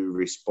place to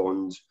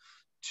respond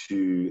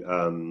to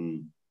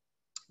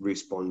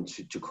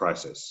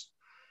crisis.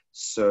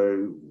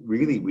 So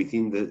really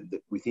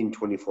within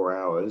 24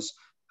 hours,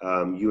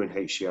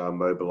 UNHCR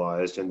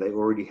mobilized, and they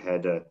already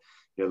had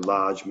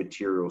large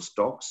material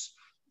stocks.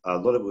 A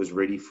lot of it was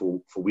ready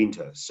for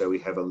winter. So we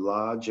have a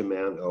large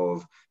amount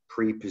of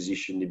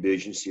pre-positioned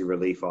emergency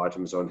relief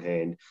items on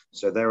hand.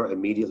 So they were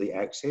immediately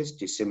accessed,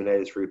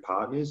 disseminated through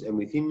partners, and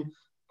within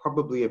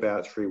probably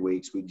about 3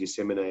 weeks, we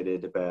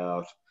disseminated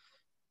about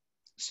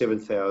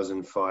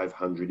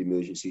 7,500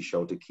 emergency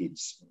shelter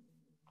kits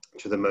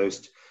to the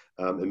most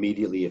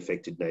immediately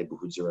affected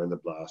neighbourhoods around the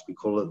blast. We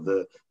call it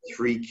the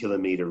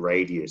 3-kilometre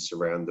radius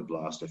around the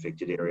blast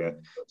affected area.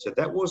 So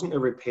that wasn't a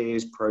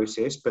repairs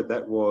process, but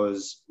that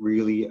was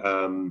really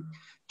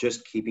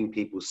just keeping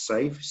people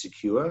safe,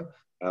 secure,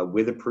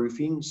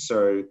 weatherproofing.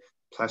 So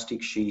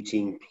plastic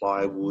sheeting,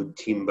 plywood,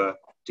 timber,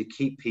 to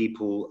keep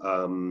people,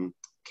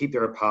 keep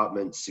their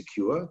apartments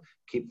secure,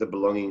 keep the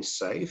belongings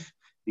safe,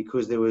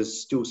 because there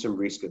was still some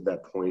risk at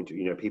that point.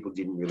 You know, people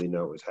didn't really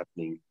know what was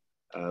happening.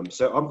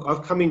 So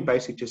I've come in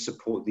basically to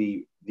support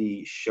the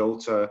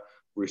shelter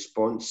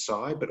response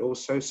side, but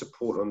also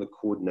support on the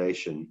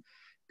coordination,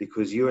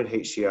 because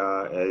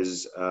UNHCR,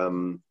 as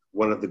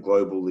one of the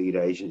global lead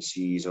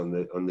agencies on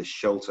the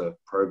shelter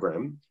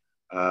program,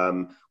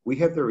 we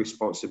have the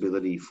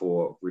responsibility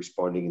for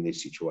responding in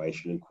this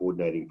situation and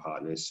coordinating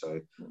partners.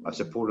 So I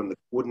support on the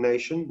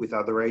coordination with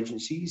other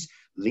agencies,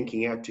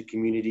 linking out to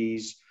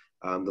communities,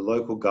 the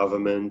local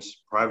government,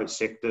 private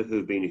sector, who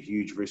have been a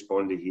huge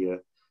responder here.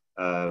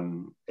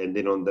 And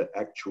then on the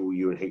actual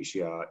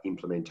UNHCR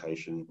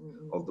implementation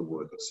of the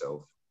work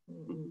itself.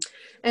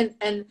 And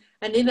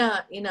in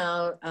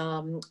our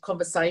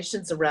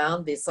conversations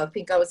around this, I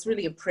think I was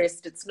really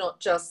impressed. It's not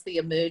just the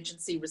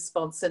emergency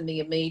response and the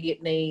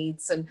immediate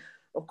needs, and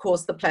of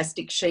course the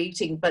plastic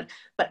sheeting, but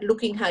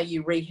looking how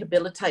you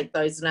rehabilitate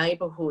those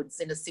neighbourhoods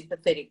in a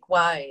sympathetic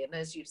way. And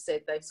as you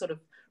said, they've sort of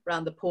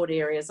around the port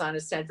areas, I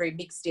understand, very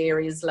mixed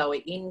areas, lower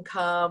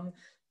income,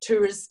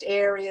 tourist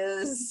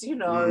areas, you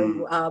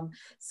know,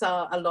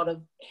 so a lot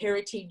of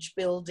heritage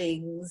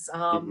buildings.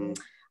 And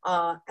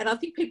I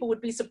think people would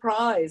be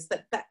surprised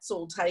that that's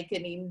all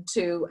taken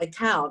into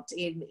account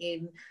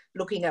in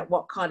looking at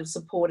what kind of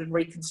support and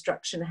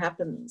reconstruction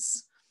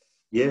happens.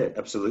 Yeah,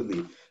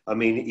 absolutely. I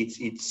mean,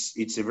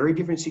 it's a very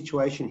different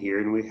situation here,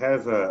 and we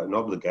have an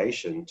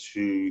obligation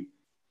to,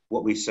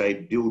 what we say,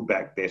 build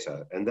back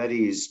better. And that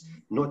is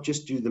not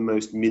just do the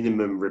most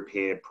minimum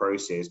repair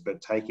process, but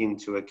take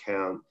into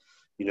account,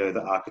 you know,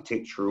 the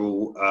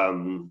architectural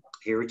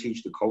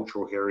heritage, the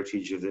cultural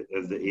heritage of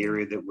the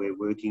area that we're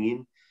working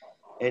in.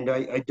 And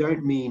I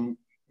don't mean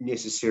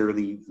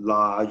necessarily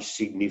large,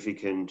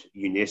 significant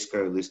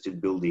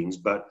UNESCO-listed buildings,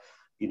 but,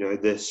 you know,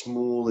 the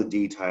smaller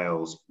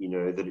details, you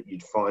know, that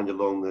you'd find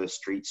along the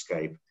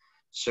streetscape.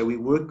 So we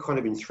work kind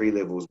of in 3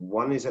 levels.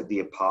 One is at the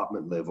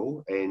apartment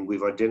level, and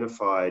we've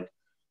identified,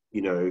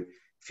 you know,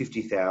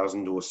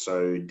 50,000 or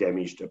so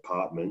damaged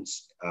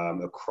apartments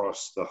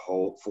across the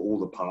whole, for all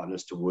the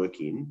partners to work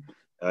in.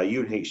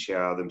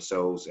 UNHCR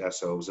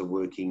ourselves are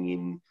working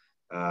in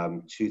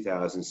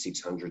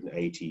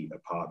 2,680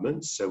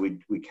 apartments. So we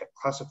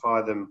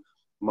classify them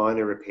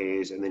minor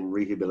repairs and then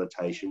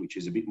rehabilitation, which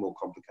is a bit more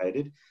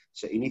complicated.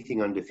 So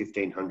anything under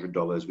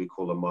 $1,500 we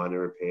call a minor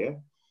repair.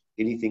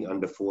 Anything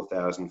under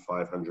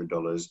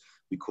 $4,500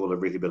 we call a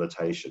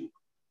rehabilitation.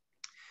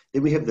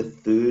 Then we have the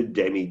third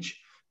damage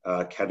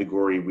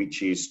category,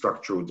 which is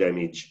structural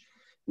damage.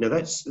 Now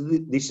this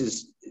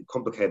is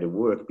complicated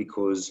work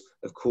because,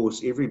 of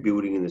course, every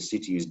building in the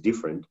city is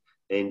different,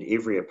 and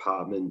every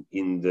apartment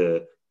in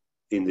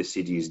the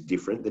city is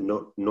different. They're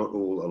not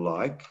all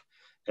alike,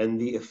 and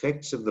the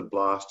effects of the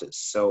blast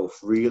itself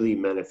really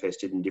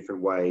manifested in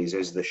different ways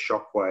as the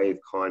shockwave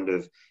kind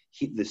of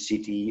hit the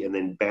city and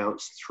then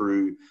bounced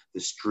through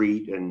the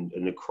street and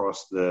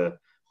across the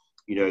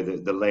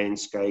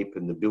landscape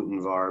and the built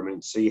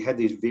environment. So you had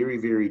this very,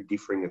 very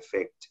differing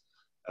effect,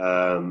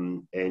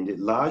 and it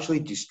largely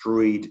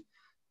destroyed,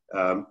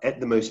 at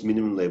the most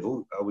minimum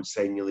level, I would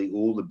say nearly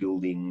all the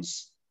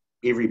buildings,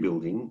 every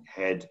building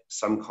had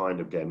some kind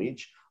of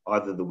damage,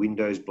 either the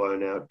windows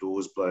blown out,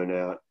 doors blown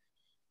out.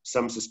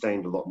 Some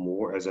sustained a lot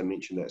more, as I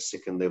mentioned, that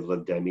second level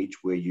of damage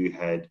where you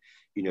had,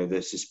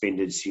 the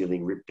suspended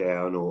ceiling ripped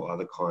down or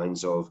other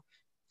kinds of,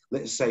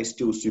 let's say,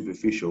 still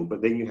superficial,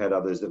 but then you had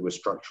others that were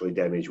structurally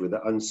damaged, where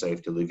they're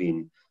unsafe to live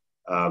in.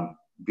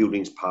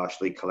 Buildings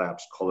partially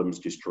collapsed, columns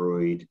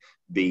destroyed,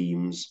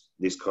 beams,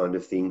 this kind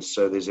of thing.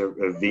 So there's a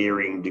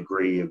varying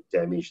degree of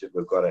damage that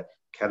we've got to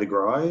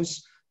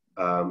categorise,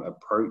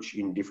 approach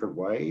in different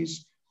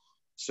ways.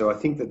 So I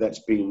think that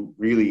that's been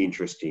really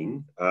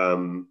interesting,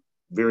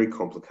 very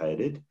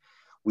complicated.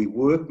 We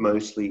work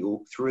mostly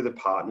through the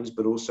partners,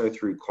 but also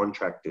through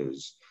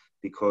contractors,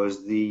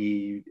 because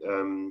the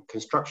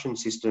construction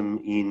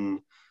system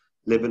in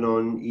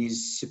Lebanon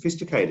is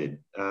sophisticated.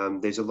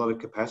 There's a lot of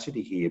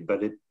capacity here,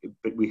 but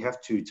we have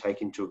to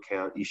take into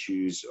account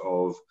issues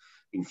of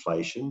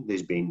inflation.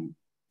 There's been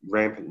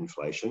rampant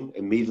inflation.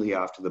 Immediately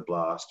after the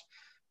blast,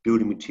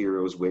 building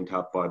materials went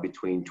up by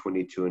between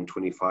 22 and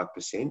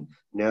 25%.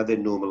 Now they're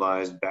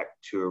normalized back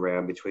to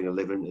around between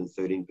 11 and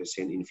 13%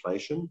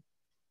 inflation.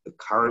 The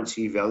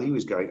currency value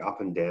is going up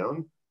and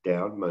down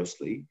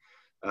mostly.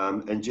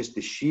 And just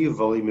the sheer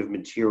volume of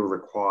material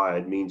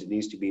required means it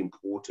needs to be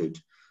imported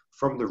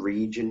from the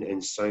region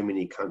and so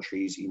many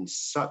countries in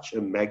such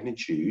a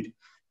magnitude,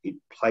 it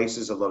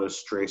places a lot of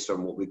stress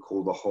on what we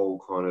call the whole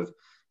kind of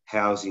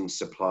housing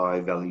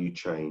supply value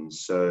chain.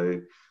 So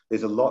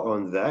there's a lot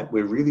on that.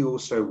 We're really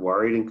also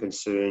worried and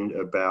concerned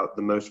about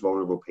the most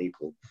vulnerable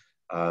people,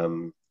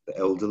 the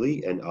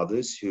elderly and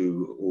others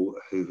who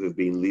have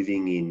been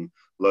living in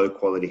low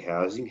quality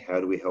housing. How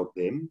do we help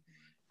them?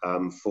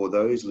 For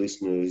those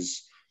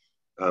listeners,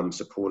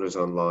 supporters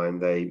online,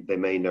 they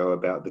may know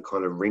about the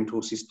kind of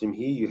rental system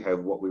here. You have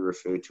what we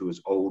refer to as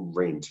old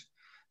rent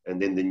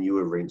and then the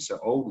newer rent. So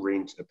old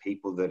rent are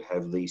people that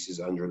have leases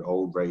under an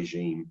old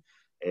regime,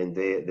 and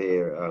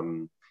they're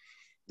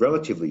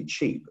relatively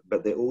cheap,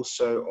 but they're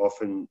also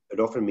it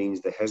often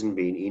means there hasn't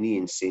been any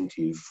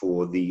incentive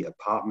for the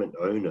apartment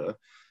owner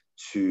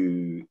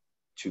to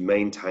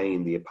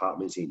maintain the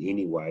apartments in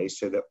any way,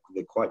 so that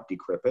they're quite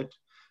decrepit.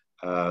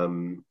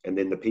 And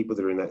then the people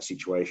that are in that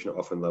situation are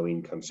often low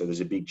income. So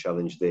there's a big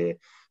challenge there.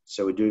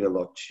 So we're doing a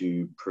lot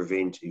to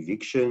prevent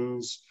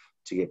evictions,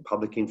 to get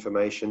public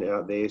information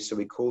out there. So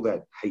we call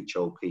that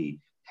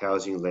HLP,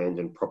 Housing, Land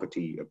and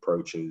Property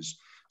Approaches.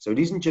 So it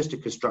isn't just a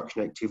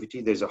construction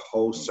activity. There's a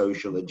whole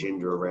social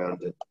agenda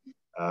around it,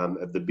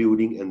 of the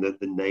building and the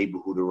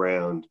neighbourhood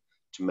around,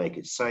 to make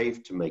it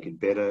safe, to make it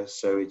better.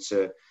 So it's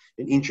an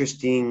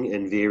interesting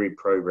and varied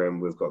program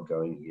we've got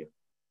going here.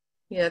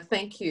 Yeah,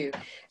 thank you.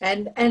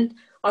 And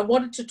I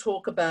wanted to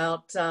talk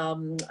about,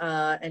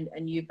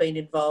 and you've been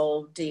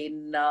involved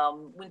in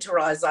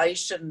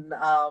winterisation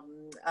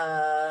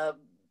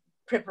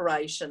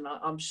preparation,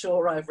 I'm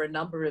sure, over a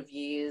number of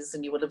years,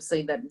 and you would have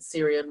seen that in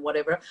Syria and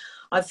whatever.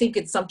 I think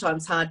it's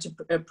sometimes hard to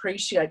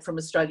appreciate from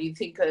Australia. You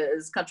think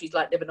as countries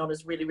like Lebanon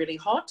is really, really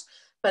hot,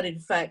 but in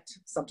fact,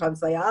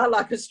 sometimes they are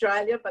like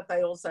Australia, but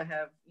they also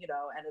have,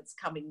 and it's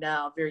coming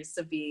now, very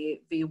severe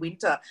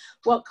winter.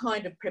 What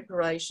kind of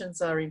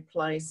preparations are in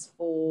place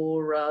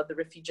for the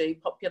refugee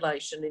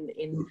population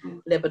in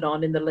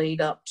Lebanon in the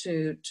lead up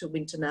to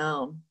winter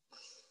now?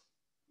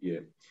 Yeah.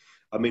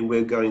 I mean,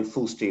 we're going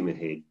full steam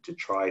ahead to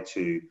try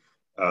to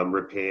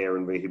repair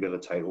and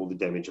rehabilitate all the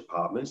damaged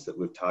apartments that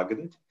we've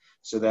targeted.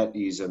 So that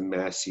is a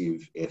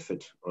massive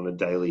effort on a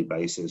daily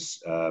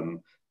basis. And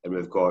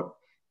we've got,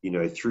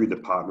 through the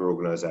partner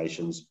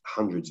organisations,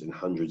 hundreds and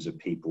hundreds of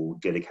people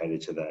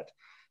dedicated to that.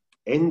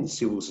 And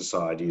civil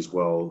society as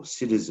well,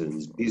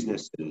 citizens,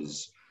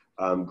 businesses,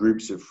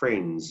 groups of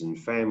friends and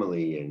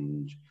family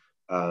and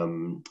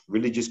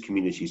religious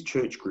communities,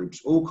 church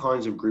groups, all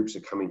kinds of groups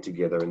are coming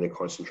together and they're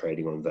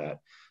concentrating on that.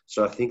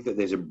 So I think that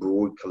there's a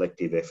broad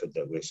collective effort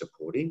that we're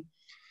supporting.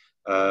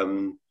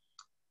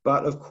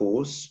 But of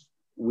course,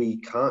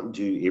 we can't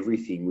do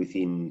everything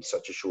within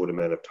such a short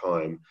amount of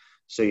time.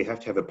 So you have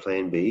to have a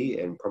plan B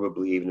and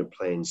probably even a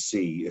plan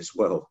C as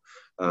well.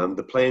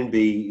 The plan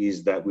B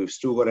is that we've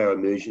still got our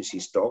emergency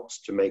stocks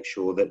to make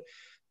sure that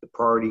the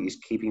priority is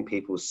keeping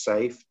people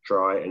safe,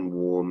 dry and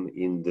warm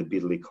in the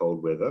bitterly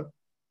cold weather.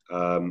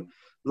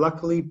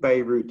 Luckily,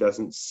 Beirut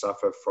doesn't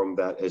suffer from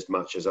that as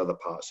much as other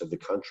parts of the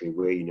country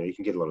where, you know, you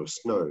can get a lot of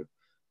snow.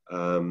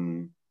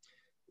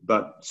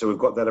 But so we've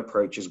got that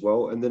approach as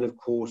well. And then, of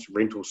course,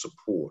 rental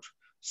support.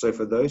 So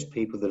for those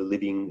people that are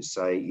living,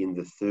 say, in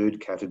the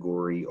third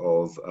category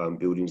of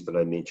buildings that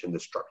I mentioned, the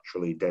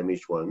structurally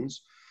damaged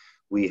ones,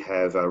 we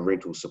have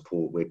rental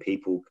support where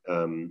people,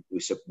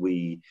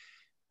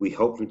 we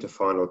help them to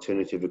find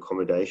alternative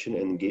accommodation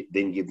and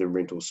then give them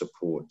rental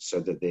support so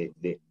that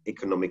they're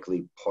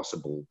economically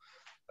possible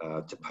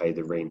to pay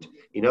the rent.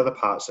 In other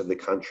parts of the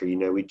country, you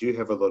know, we do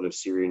have a lot of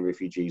Syrian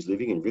refugees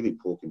living in really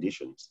poor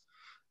conditions.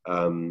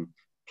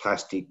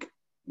 Plastic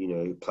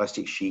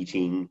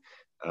sheeting,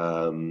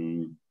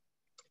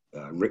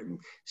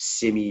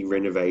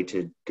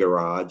 semi-renovated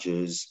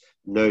garages,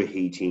 no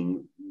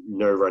heating,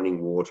 no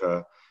running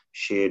water,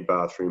 shared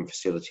bathroom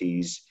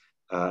facilities,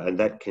 and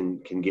that can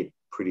get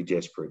pretty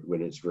desperate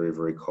when it's very,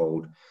 very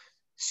cold.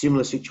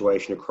 Similar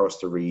situation across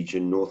the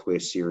region,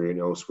 northwest Syria and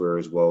elsewhere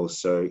as well.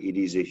 So it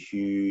is a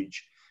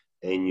huge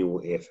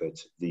annual effort,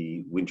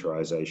 the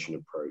winterization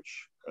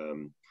approach.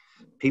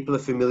 People are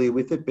familiar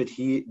with it, but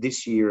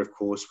this year, of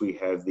course, we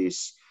have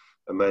this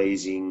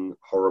amazing,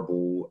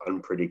 horrible,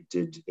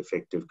 unpredicted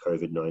effect of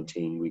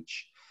COVID-19,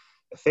 which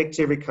affects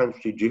every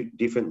country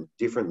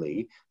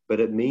differently, but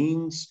it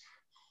means,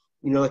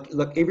 you know,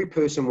 like every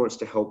person wants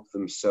to help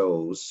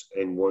themselves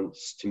and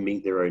wants to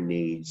meet their own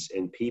needs,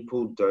 and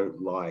people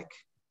don't like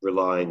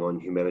relying on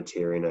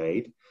humanitarian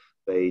aid.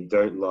 They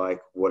don't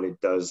like what it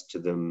does to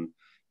them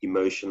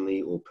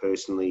emotionally or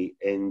personally,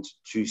 and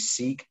to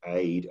seek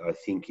aid, I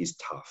think, is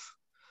tough.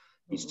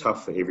 It's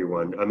tough for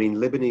everyone. I mean,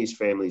 Lebanese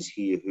families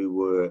here who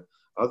were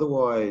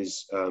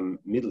otherwise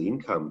middle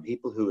income,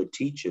 people who are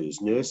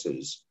teachers,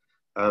 nurses,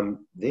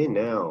 they're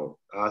now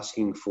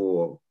asking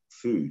for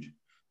food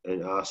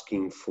and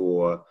asking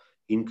for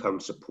income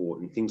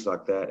support and things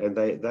like that, and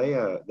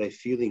they're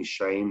feeling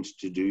shamed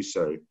to do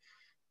so.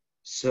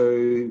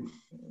 So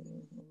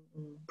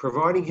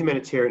providing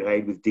humanitarian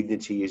aid with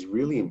dignity is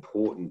really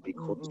important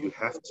because you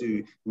have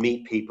to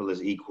meet people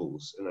as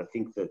equals, and I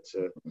think that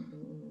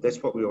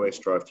that's what we always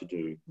strive to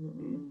do.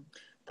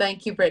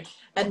 Thank you, Brett.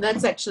 And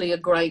that's actually a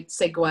great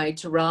segue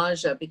to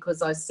Raja,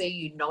 because I see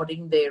you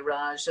nodding there,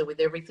 Raja, with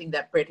everything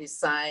that Brett is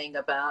saying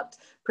about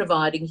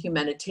providing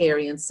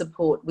humanitarian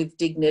support with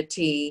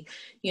dignity,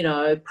 you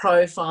know,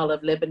 profile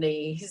of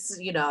Lebanese,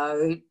 you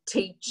know,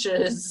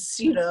 teachers,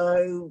 you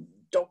know,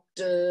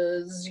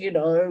 doctors, you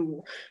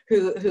know,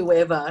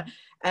 whoever.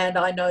 And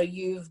I know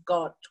you've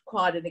got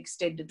quite an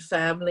extended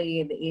family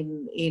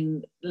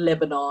in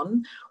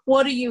Lebanon.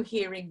 What are you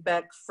hearing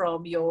back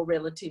from your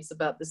relatives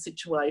about the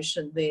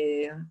situation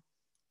there?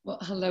 Well,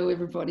 hello,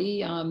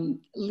 everybody.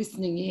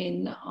 Listening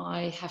in,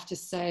 I have to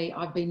say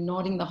I've been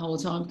nodding the whole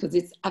time because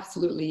it's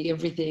absolutely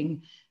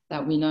everything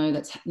that we know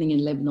that's happening in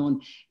Lebanon.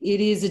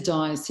 It is a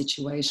dire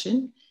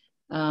situation.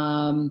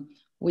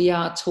 We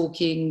are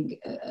talking,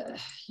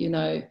 you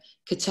know,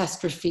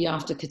 catastrophe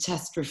after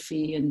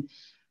catastrophe, and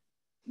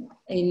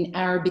in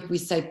Arabic we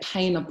say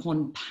pain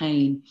upon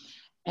pain.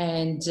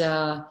 And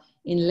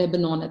in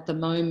Lebanon at the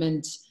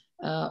moment,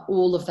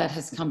 all of that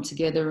has come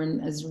together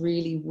and has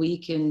really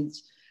weakened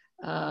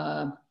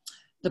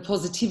the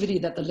positivity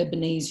that the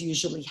Lebanese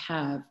usually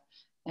have.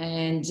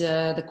 And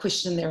the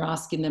question they're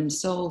asking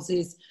themselves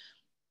is,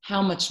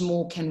 how much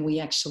more can we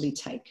actually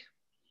take?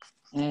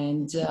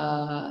 And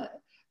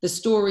the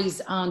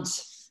stories aren't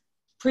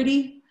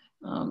pretty.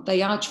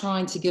 They are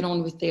trying to get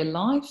on with their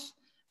life.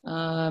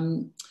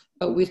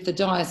 But with the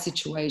dire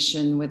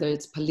situation, whether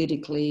it's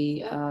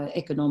politically,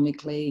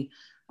 economically,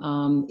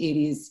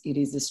 it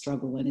is a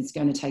struggle, and it's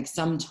going to take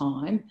some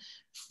time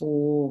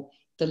for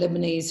the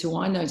Lebanese, who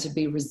I know to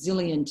be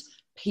resilient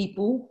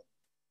people,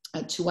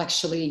 to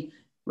actually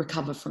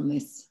recover from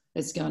this.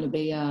 It's going to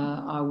be,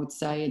 I would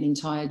say, an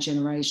entire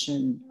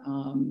generation,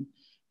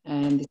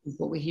 and this is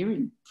what we're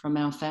hearing from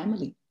our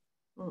family.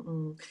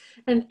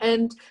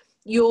 And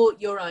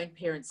your own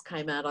parents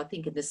came out, I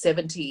think, in the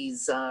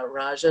 70s,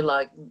 Raja,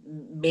 like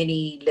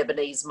many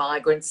Lebanese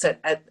migrants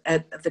at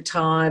the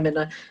time.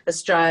 And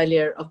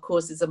Australia, of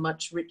course, is a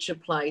much richer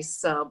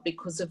place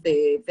because of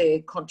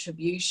their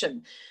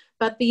contribution.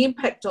 But the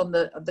impact on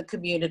the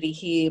community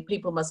here,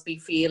 people must be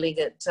feeling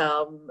it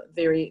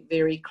very,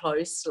 very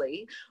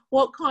closely.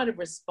 What kind of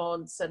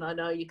response? And I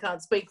know you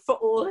can't speak for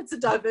all; it's a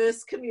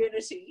diverse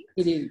community.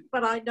 It is.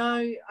 But I know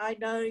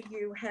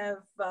you have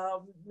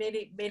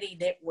many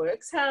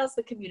networks. How's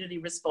the community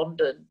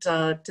responded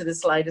to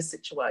this latest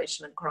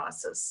situation and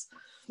crisis?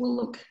 Well,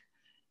 look,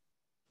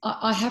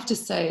 I have to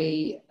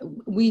say,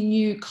 we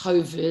knew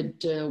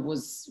COVID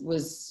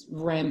was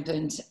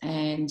rampant,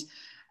 and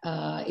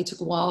it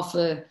took a while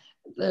for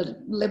the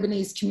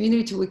Lebanese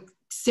community to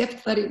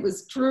accept that it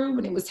was true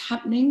and it was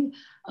happening.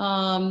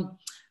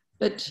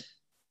 but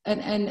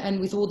and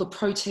with all the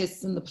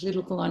protests and the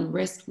political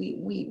unrest,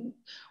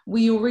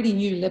 we already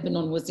knew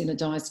Lebanon was in a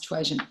dire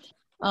situation.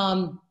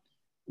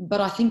 But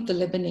I think the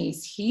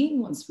Lebanese here,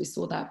 once we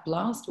saw that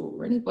blast,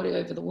 or anybody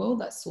over the world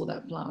that saw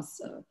that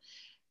blast,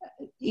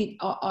 the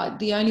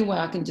only way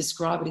I can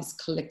describe it is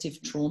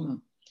collective trauma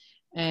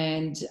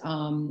and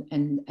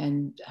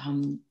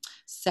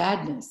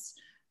sadness.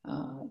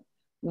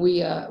 We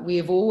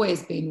have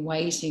always been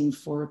waiting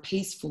for a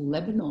peaceful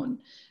Lebanon.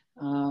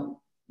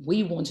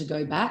 We want to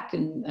go back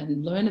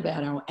and learn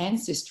about our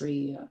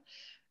ancestry,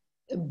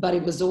 but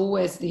it was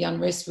always, the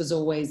unrest was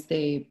always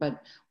there.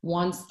 But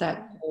once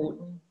that port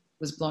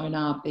was blown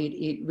up,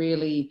 it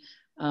really,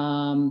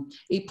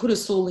 it put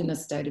us all in a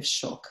state of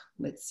shock,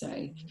 let's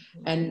say.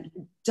 And it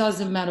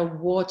doesn't matter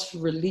what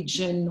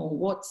religion or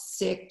what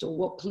sect or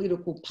what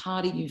political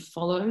party you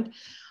followed,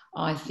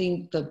 I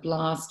think the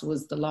blast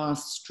was the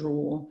last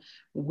straw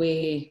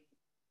where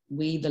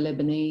we, the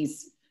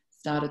Lebanese,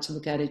 started to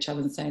look at each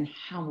other and saying,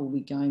 how are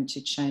we going to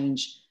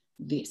change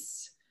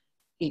this?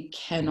 It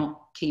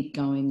cannot keep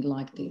going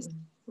like this.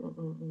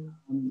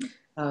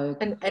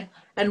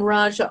 And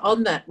Raja,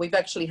 on that, we've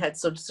actually had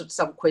sort of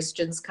some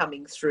questions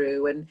coming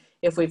through, and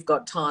if we've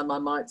got time, I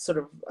might sort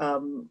of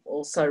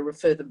also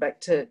refer them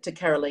back to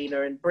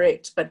Karolina and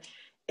Brett. But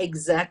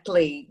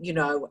exactly, you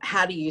know,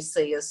 how do you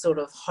see a sort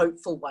of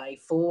hopeful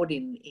way forward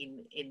in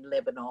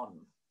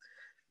Lebanon?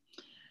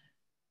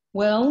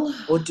 Well,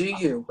 or do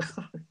you?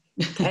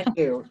 Can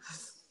you?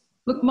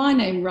 Look, my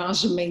name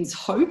Raja means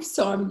hope,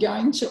 so I'm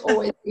going to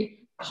always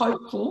be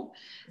hopeful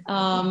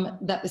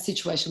that the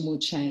situation will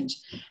change.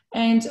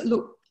 And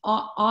look,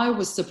 I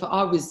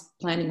was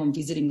planning on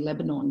visiting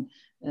Lebanon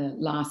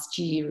last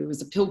year. It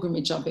was a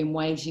pilgrimage I've been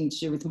waiting to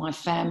do with my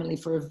family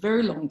for a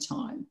very long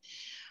time.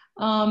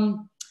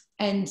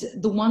 And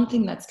the one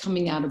thing that's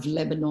coming out of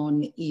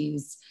Lebanon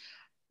is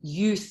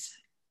youth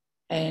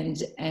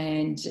and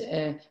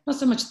not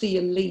so much the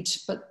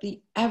elite, but the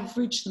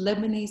average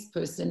Lebanese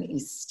person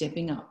is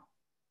stepping up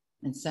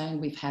and saying,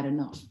 we've had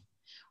enough.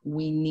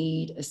 We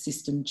need a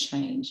system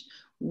change.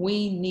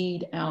 We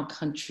need our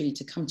country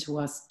to come to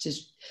us to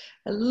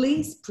at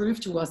least prove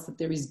to us that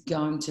there is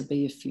going to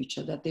be a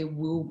future, that there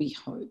will be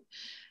hope.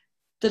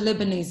 The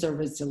Lebanese are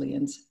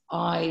resilient.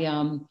 I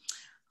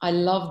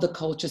love the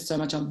culture so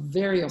much. I'm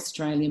very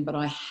Australian, but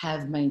I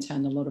have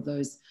maintained a lot of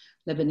those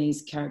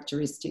Lebanese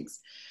characteristics.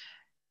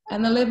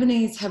 And the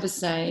Lebanese have a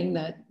saying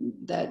that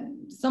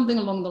something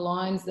along the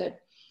lines that,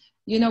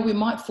 you know, we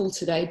might fall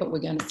today, but we're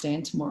going to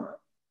stand tomorrow.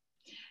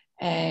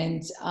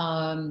 And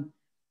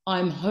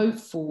I'm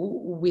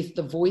hopeful with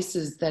the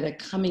voices that are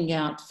coming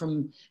out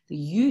from the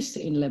youth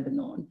in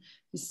Lebanon,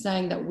 is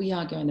saying that we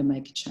are going to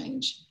make a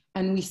change.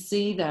 And we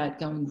see that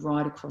going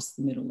right across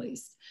the Middle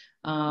East.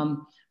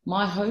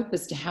 My hope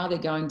as to how they're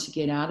going to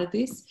get out of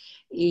this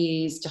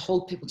is to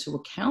hold people to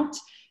account.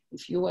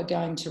 If you are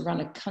going to run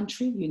a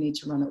country, you need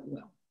to run it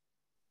well.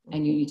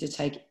 And you need to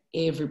take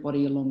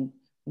everybody along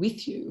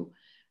with you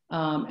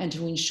and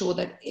to ensure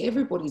that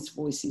everybody's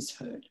voice is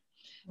heard.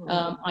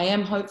 I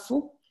am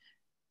hopeful.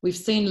 We've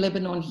seen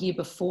Lebanon here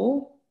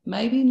before,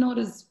 maybe not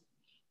as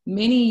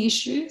many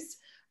issues,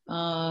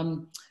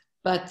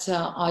 but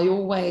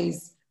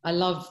I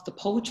love the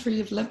poetry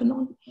of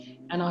Lebanon,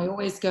 and I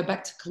always go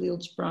back to Khalil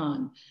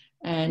Gibran.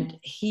 And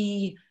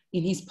he,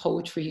 in his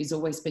poetry, he's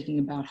always speaking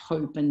about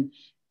hope and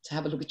to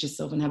have a look at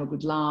yourself and have a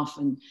good laugh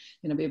and,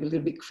 you know, be a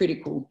little bit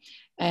critical.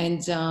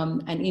 And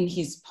in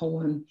his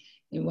poem,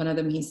 in one of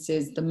them, he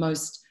says, the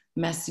most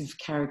massive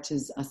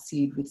characters are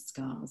seared with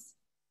scars.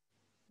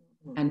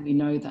 And we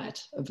know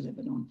that of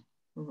Lebanon.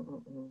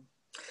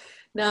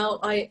 Now,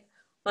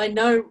 I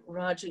know,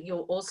 Raja,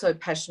 you're also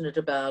passionate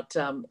about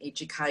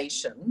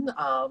education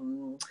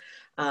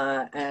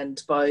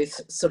and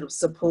both sort of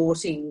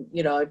supporting,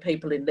 you know,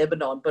 people in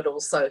Lebanon, but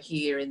also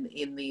here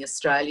in the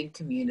Australian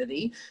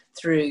community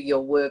through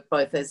your work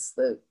both as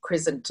the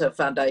Crescent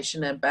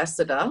Foundation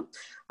Ambassador,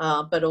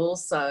 but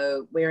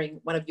also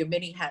wearing one of your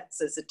many hats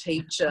as a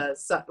teacher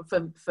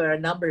for a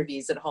number of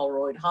years at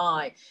Holroyd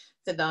High.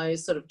 For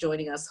those sort of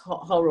joining us,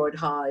 Holroyd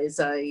High is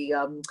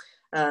a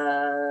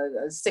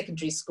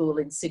secondary school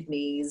in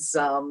Sydney's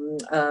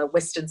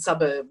western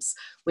suburbs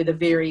with a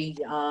very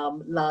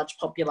large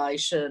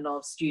population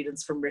of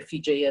students from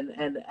refugee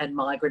and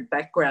migrant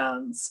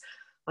backgrounds.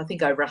 I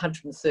think over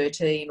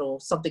 113 or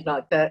something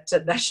like that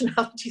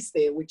nationalities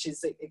there, which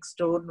is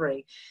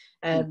extraordinary.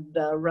 And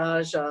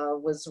Raja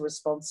was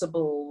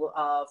responsible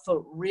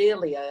for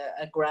really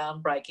a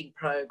groundbreaking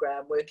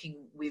program working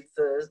with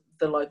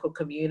the local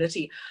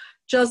community.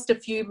 Just a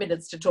few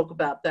minutes to talk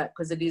about that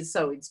because it is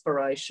so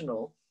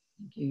inspirational.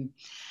 Thank you.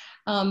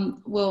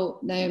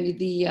 Well, Naomi,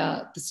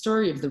 the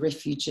story of the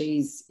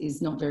refugees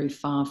is not very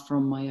far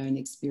from my own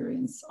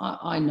experience.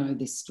 I know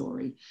this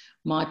story.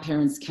 My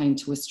parents came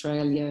to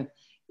Australia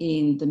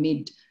in the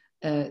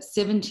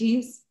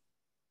mid-70s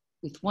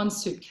with one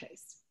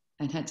suitcase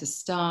and had to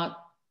start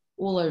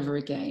all over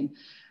again.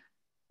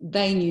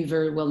 They knew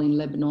very well in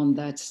Lebanon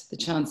that the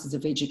chances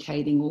of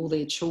educating all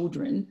their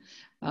children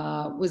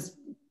was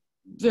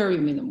very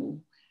minimal.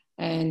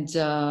 And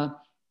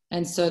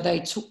so they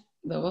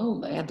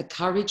had the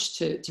courage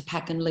to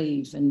pack and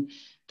leave, and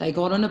they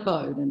got on a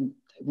boat and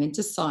they went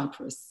to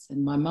Cyprus.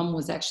 And my mum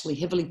was actually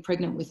heavily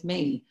pregnant with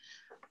me.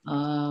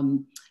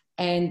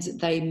 And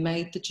they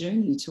made the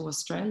journey to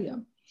Australia.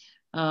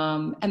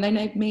 And they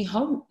gave me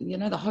hope, you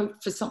know, the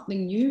hope for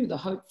something new, the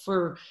hope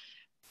for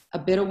a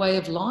better way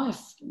of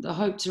life, the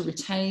hope to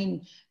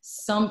retain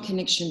some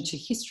connection to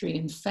history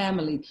and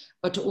family,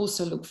 but to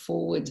also look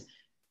forward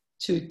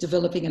to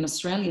developing an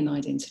Australian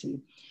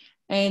identity.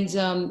 And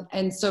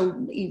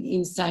so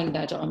in saying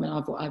that, I mean,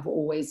 I've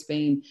always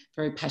been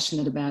very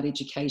passionate about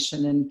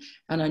education,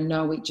 and I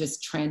know it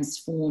just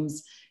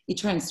transforms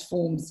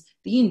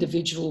the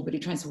individual, but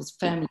it transforms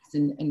families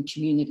and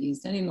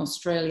communities. And in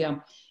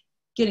Australia,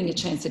 getting a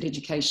chance at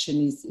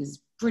education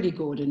is pretty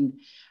good. And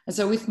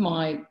so with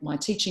my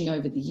teaching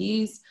over the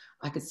years,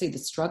 I could see the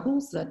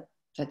struggles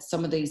that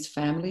some of these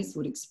families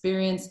would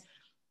experience.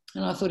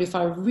 And I thought, if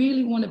I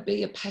really want to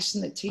be a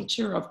passionate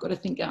teacher, I've got to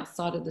think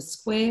outside of the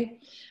square.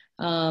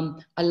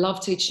 I love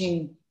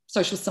teaching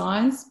social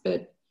science,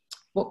 but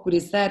what good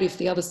is that if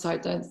the other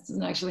side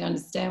doesn't actually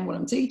understand what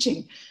I'm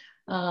teaching?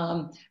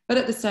 But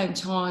at the same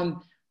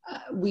time,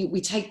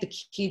 we take the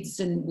kids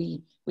and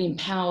we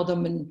empower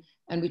them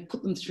and we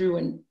put them through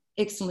an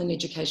excellent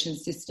education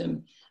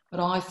system. But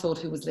I thought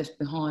who was left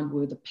behind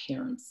were the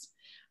parents.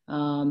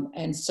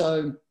 And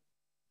so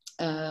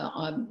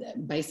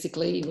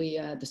basically,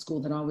 the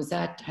school that I was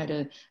at had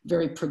a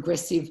very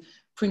progressive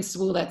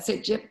principal that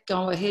said, yep,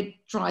 go ahead,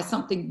 try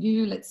something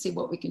new. Let's see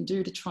what we can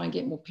do to try and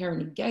get more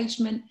parent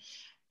engagement.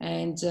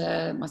 And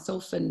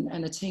myself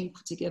and a team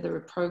put together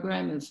a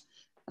program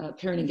of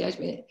parent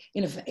engagement.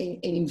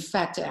 In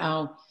fact,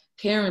 our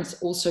parents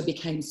also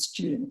became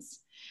students.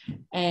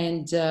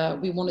 And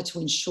we wanted to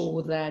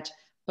ensure that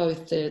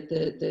both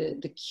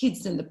the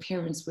kids and the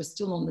parents were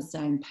still on the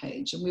same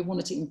page. And we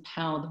wanted to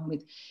empower them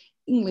with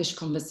English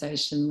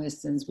conversation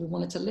lessons. We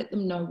wanted to let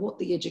them know what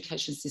the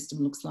education system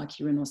looks like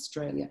here in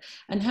Australia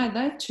and how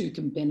they too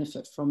can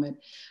benefit from it.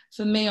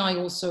 For me, I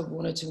also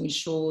wanted to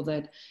ensure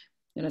that,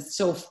 you know,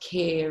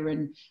 self-care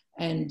and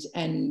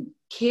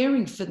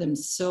caring for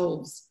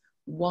themselves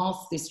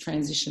whilst this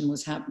transition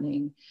was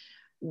happening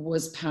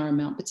was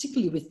paramount,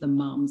 particularly with the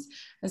mums.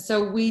 And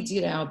so we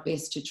did our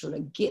best to try to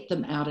get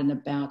them out and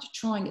about, to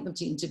try and get them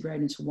to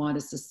integrate into wider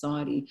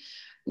society,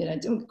 you know,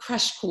 doing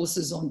crash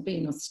courses on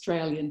being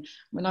Australian.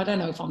 I mean, I don't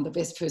know if I'm the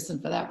best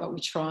person for that, but we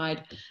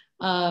tried.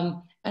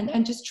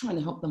 And just trying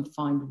to help them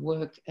find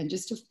work and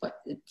just to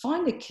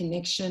find a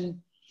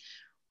connection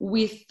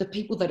with the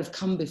people that have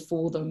come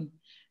before them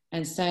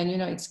and saying, you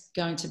know, it's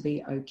going to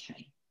be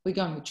okay. We're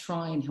going to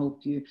try and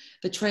help you.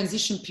 The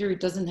transition period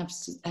doesn't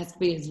has to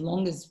be as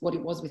long as what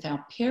it was with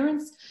our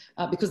parents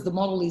because the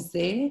model is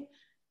there.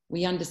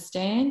 We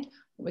understand.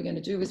 What we're going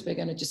to do is we're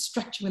going to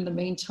distract you in the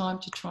meantime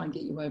to try and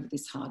get you over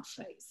this hard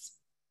phase.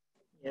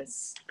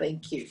 Yes,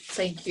 thank you.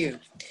 Thank you.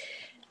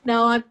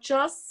 Now, I've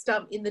just,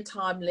 in the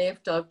time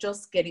left, I'm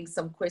just getting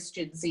some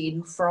questions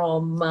in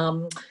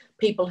from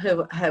people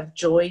who have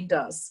joined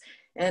us.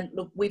 And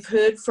look, we've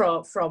heard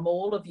from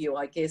all of you,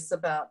 I guess,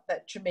 about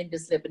that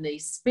tremendous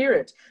Lebanese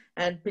spirit,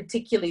 and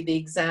particularly the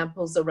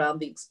examples around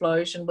the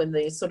explosion when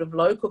the sort of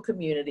local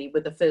community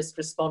were the first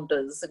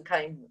responders and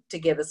came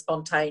together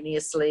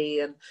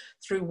spontaneously and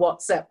through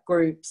WhatsApp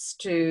groups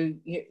to,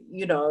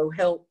 you know,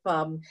 help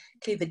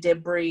clear the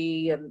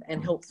debris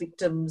and help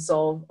victims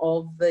of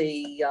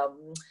the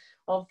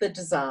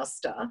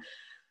disaster.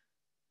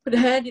 But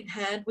hand in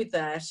hand with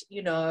that,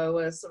 you know,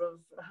 a sort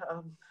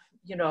of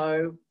you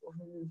know,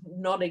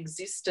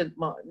 non-existent,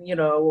 you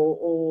know,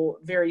 or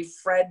very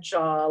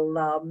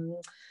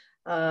fragile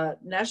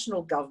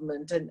national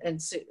government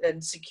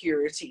and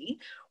security.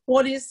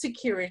 What is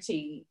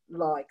security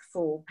like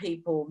for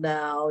people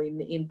now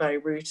in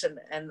Beirut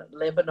and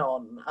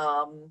Lebanon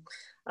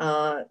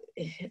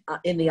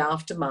in the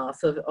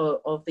aftermath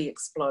of the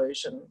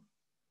explosion?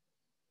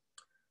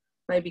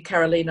 Maybe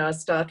Karolina, I'll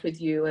start with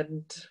you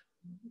and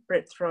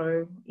Brett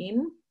throw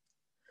in.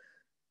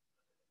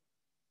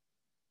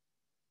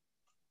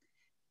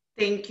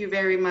 Thank you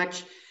very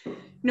much.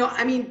 No,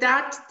 I mean,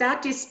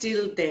 that is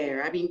still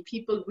there. I mean,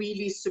 people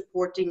really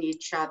supporting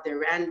each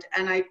other.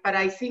 But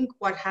I think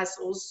what has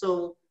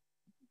also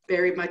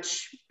very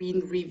much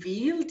been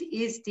revealed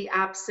is the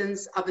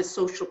absence of a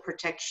social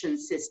protection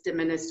system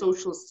and a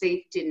social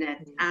safety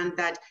net, and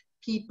that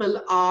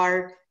people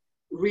are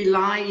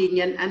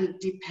relying and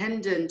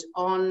dependent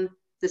on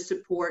the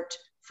support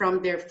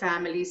from their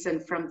families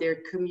and from their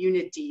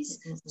communities.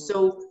 Mm-hmm.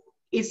 So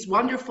it's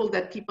wonderful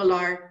that people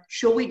are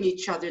showing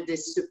each other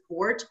this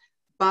support,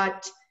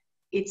 but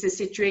it's a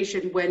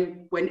situation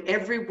when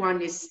everyone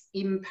is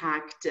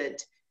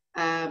impacted,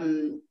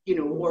 you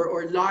know,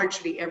 or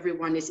largely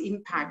everyone is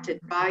impacted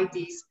by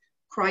these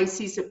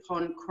crises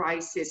upon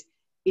crisis.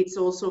 It's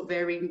also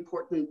very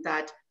important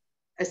that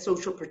a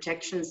social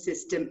protection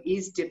system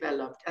is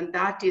developed, and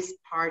that is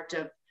part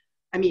of,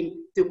 I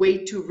mean, the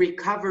way to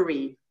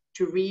recovery,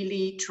 to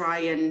really try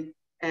and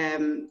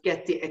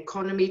get the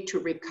economy to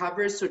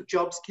recover so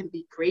jobs can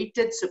be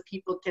created, so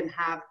people can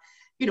have,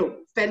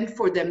 fend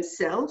for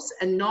themselves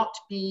and not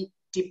be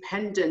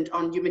dependent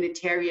on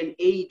humanitarian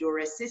aid or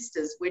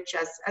assistance, which,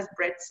 as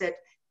Brett said,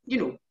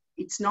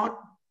 it's not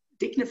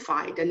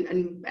dignified,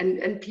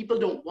 and people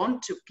don't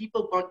want to.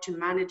 People want to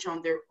manage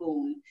on their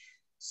own.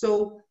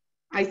 So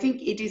I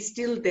think it is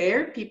still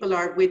there. People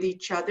are with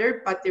each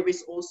other, but there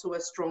is also a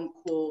strong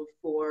call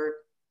for,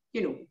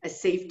 a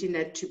safety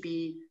net to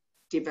be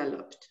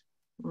developed.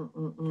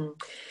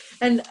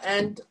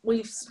 And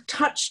we've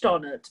touched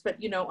on it, but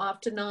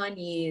after 9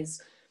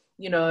 years,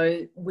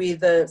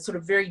 with a sort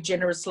of very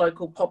generous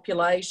local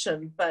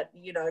population, but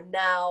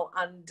now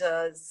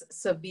under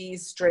severe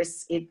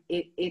stress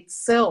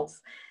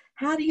itself.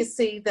 How do you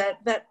see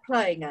that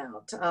playing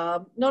out,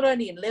 not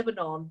only in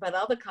Lebanon, but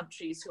other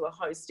countries who are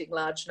hosting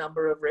large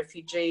number of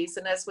refugees?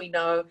 And as we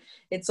know,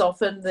 it's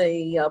often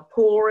the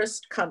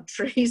poorest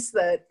countries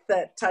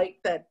that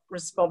take that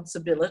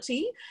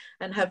responsibility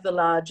and have the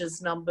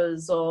largest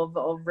numbers of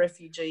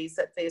refugees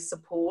that they're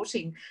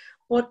supporting.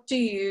 What do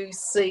you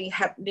see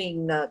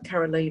happening,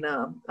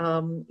 Karolina,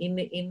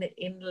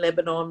 in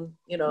Lebanon,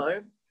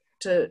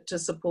 to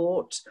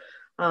support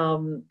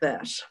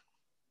that?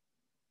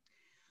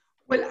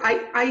 Well,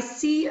 I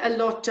see a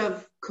lot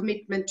of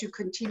commitment to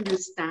continue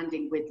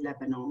standing with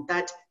Lebanon.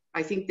 That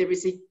I think there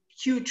is a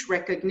huge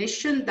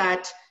recognition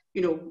that,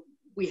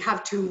 we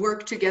have to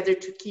work together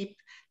to keep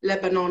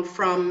Lebanon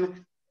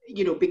from,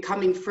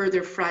 becoming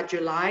further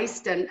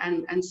fragilized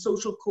and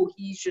social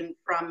cohesion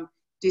from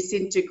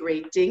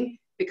disintegrating,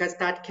 because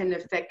that can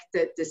affect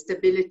the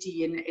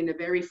stability in a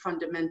very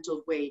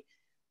fundamental way.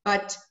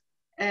 But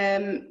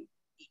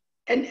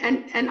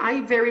And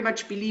I very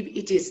much believe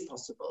it is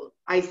possible.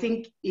 I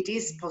think it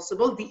is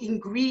possible. The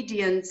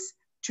ingredients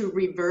to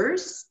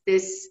reverse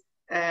this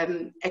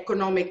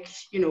economic,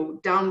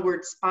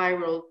 downward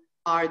spiral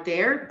are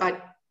there,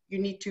 but you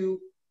need to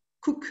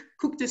cook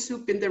the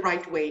soup in the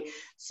right way.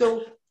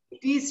 So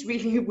it is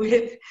really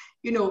with,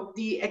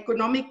 the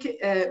economic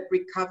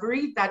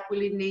recovery that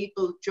will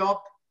enable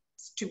jobs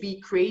to be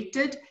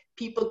created.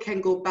 People can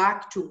go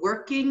back to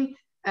working,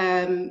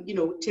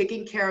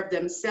 taking care of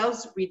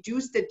themselves,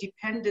 reduce the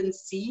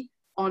dependency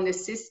on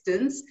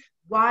assistance,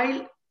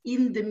 while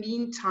in the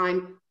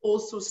meantime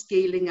also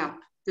scaling up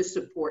the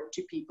support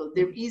to people.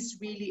 There is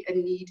really a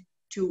need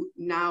to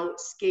now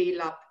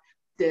scale up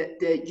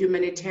the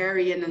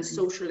humanitarian and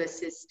social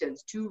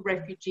assistance to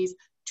refugees,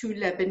 to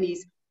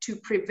Lebanese, to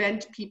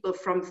prevent people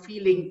from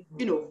feeling,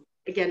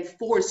 again,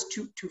 forced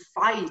to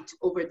fight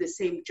over the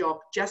same job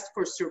just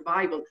for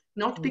survival,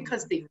 not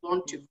because they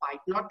want to fight,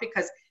 not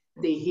because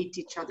they hate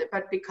each other,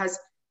 but because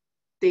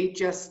they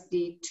just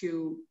need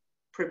to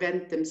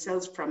prevent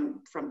themselves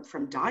from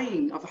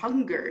dying of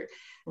hunger.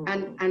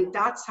 And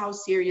that's how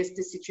serious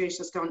the situation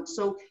has gone.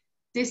 So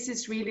this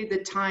is really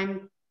the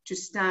time to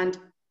stand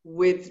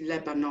with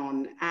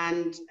Lebanon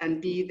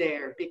and be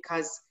there,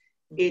 because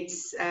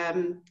it's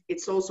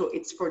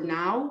for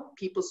now,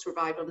 people's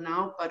survival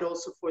now, but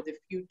also for the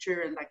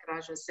future. And like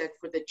Raja said,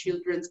 for the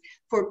children's,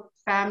 for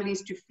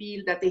families to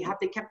feel that they have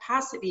the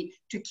capacity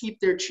to keep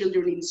their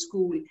children in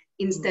school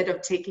instead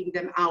of taking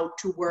them out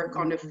to work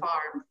on a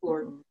farm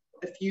for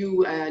a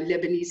few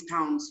Lebanese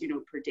pounds,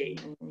 per day.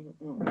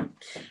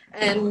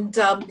 And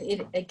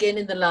again,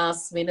 in the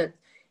last minute,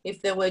 if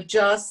there were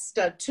just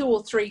 2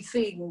 or 3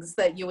 things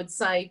that you would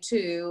say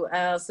to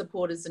our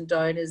supporters and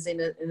donors in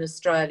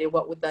Australia,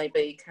 what would they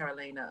be,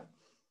 Karolina?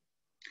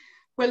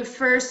 Well,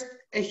 first,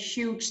 a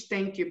huge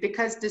thank you,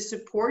 because the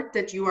support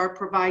that you are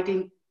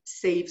providing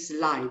saves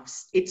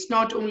lives. It's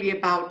not only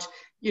about,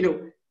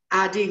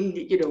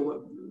 adding,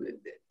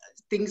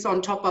 things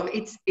on top of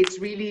it. It's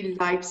really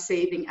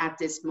life-saving at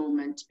this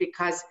moment,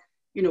 because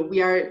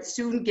we are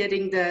soon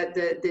getting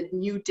the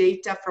new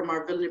data from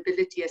our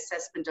vulnerability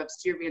assessment of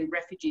Syrian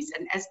refugees,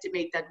 and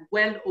estimate that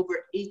well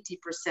over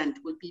 80%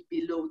 will be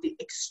below the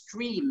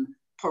extreme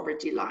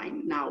poverty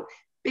line now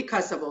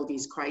because of all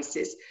these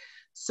crises.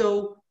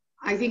 So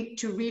I think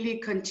to really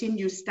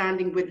continue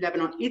standing with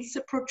Lebanon, it's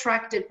a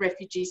protracted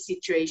refugee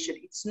situation.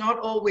 It's not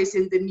always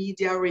in the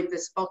media or in the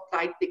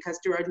spotlight because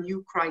there are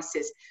new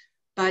crises.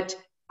 But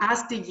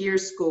as the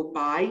years go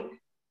by,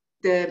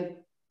 the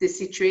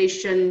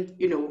situation,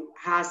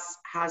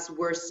 has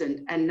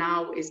worsened, and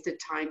now is the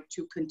time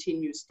to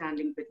continue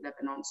standing with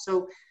Lebanon.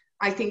 So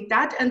I think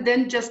that, and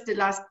then just the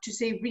last to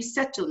say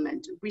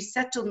resettlement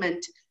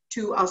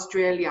to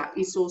Australia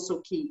is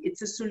also key.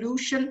 It's a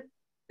solution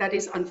that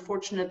is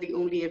unfortunately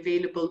only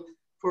available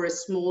for a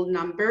small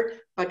number,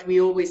 but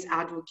we always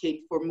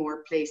advocate for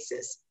more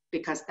places,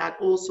 because that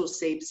also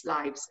saves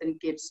lives and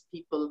gives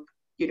people,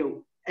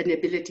 an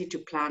ability to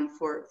plan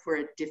for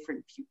a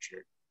different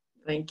future.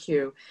 Thank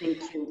you.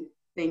 Thank you.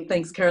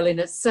 Thanks,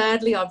 Karolina.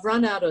 Sadly, I've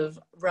run out of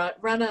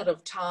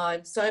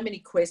time. So many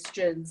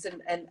questions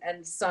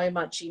and so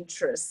much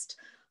interest.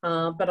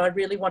 But I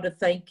really want to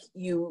thank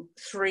you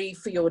 3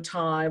 for your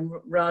time,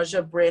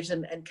 Raja, Brett,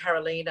 and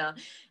Karolina.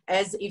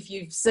 as if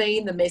you've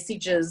seen the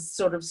messages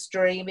sort of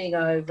streaming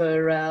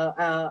over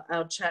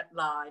our chat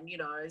line, you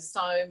know,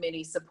 so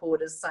many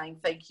supporters saying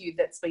thank you.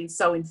 That's been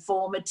so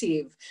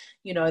informative,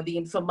 you know, the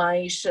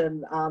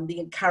information, the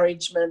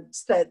encouragement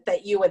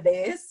that you were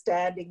there,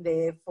 standing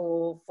there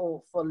for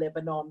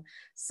Lebanon.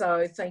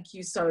 So thank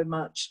you so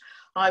much.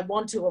 I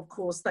want to, of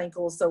course, thank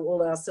also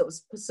all our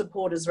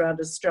supporters around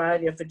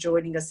Australia for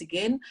joining us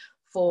again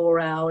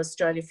for our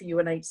Australia for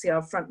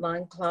UNHCR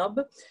Frontline Club.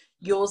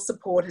 Your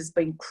support has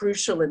been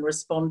crucial in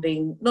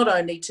responding not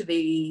only to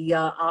the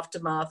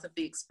aftermath of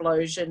the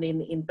explosion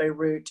in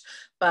Beirut,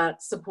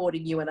 but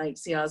supporting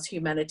UNHCR's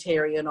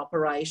humanitarian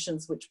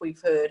operations, which we've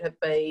heard have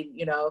been,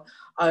 you know,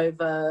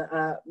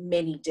 over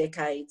many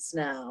decades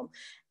now.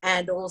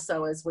 And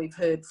also, as we've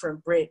heard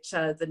from Brett,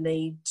 the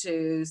need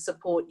to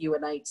support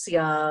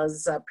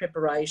UNHCR's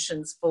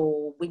preparations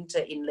for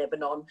winter in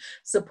Lebanon,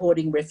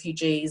 supporting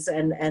refugees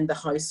and the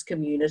host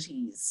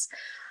communities.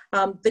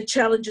 The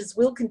challenges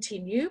will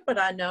continue, but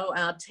I know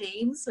our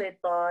teams, led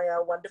by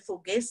our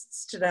wonderful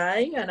guests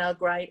today and our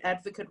great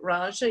advocate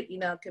Raja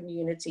in our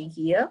community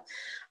here,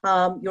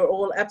 you're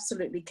all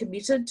absolutely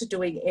committed to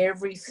doing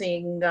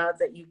everything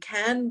that you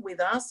can with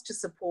us to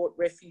support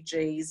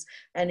refugees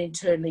and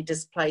internally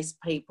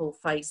displaced people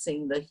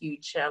facing the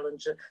huge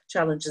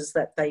challenges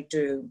that they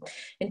do.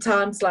 In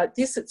times like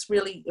this, it's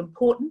really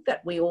important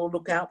that we all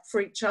look out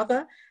for each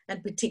other,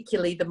 and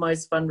particularly the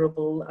most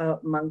vulnerable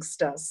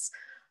amongst us.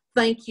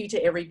 Thank you to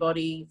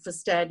everybody for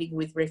standing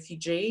with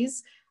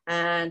refugees.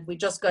 And we're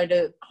just going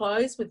to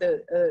close with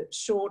a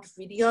short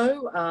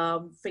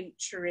video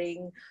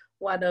featuring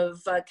one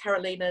of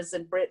Karolina's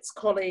and Brett's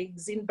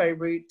colleagues in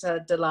Beirut,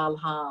 Dalal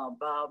Harb.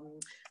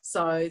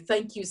 So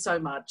thank you so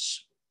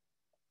much.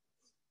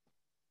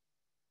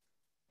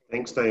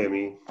 Thanks,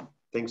 Naomi.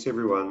 Thanks,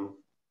 everyone.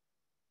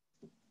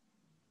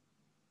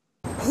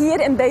 Here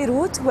in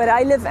Beirut, where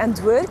I live and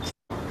work,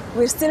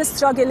 we're still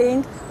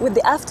struggling with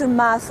the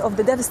aftermath of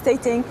the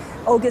devastating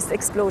August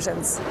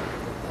explosions.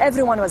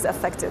 Everyone was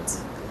affected,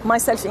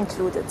 myself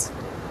included.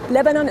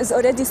 Lebanon is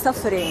already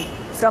suffering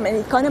from an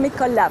economic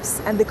collapse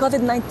and the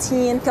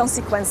COVID-19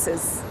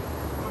 consequences.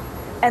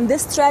 And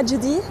this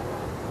tragedy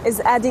is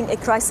adding a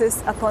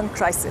crisis upon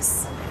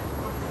crisis.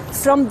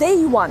 From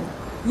day one,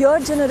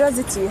 your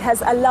generosity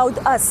has allowed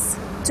us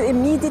to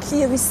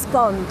immediately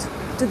respond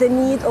to the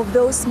need of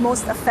those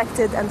most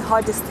affected and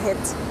hardest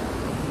hit,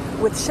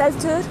 with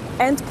shelter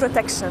and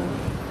protection.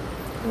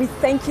 We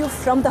thank you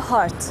from the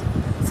heart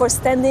for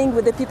standing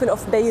with the people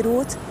of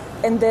Beirut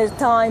in their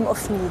time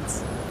of need.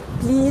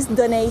 Please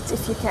donate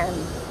if you can.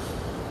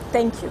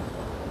 Thank you.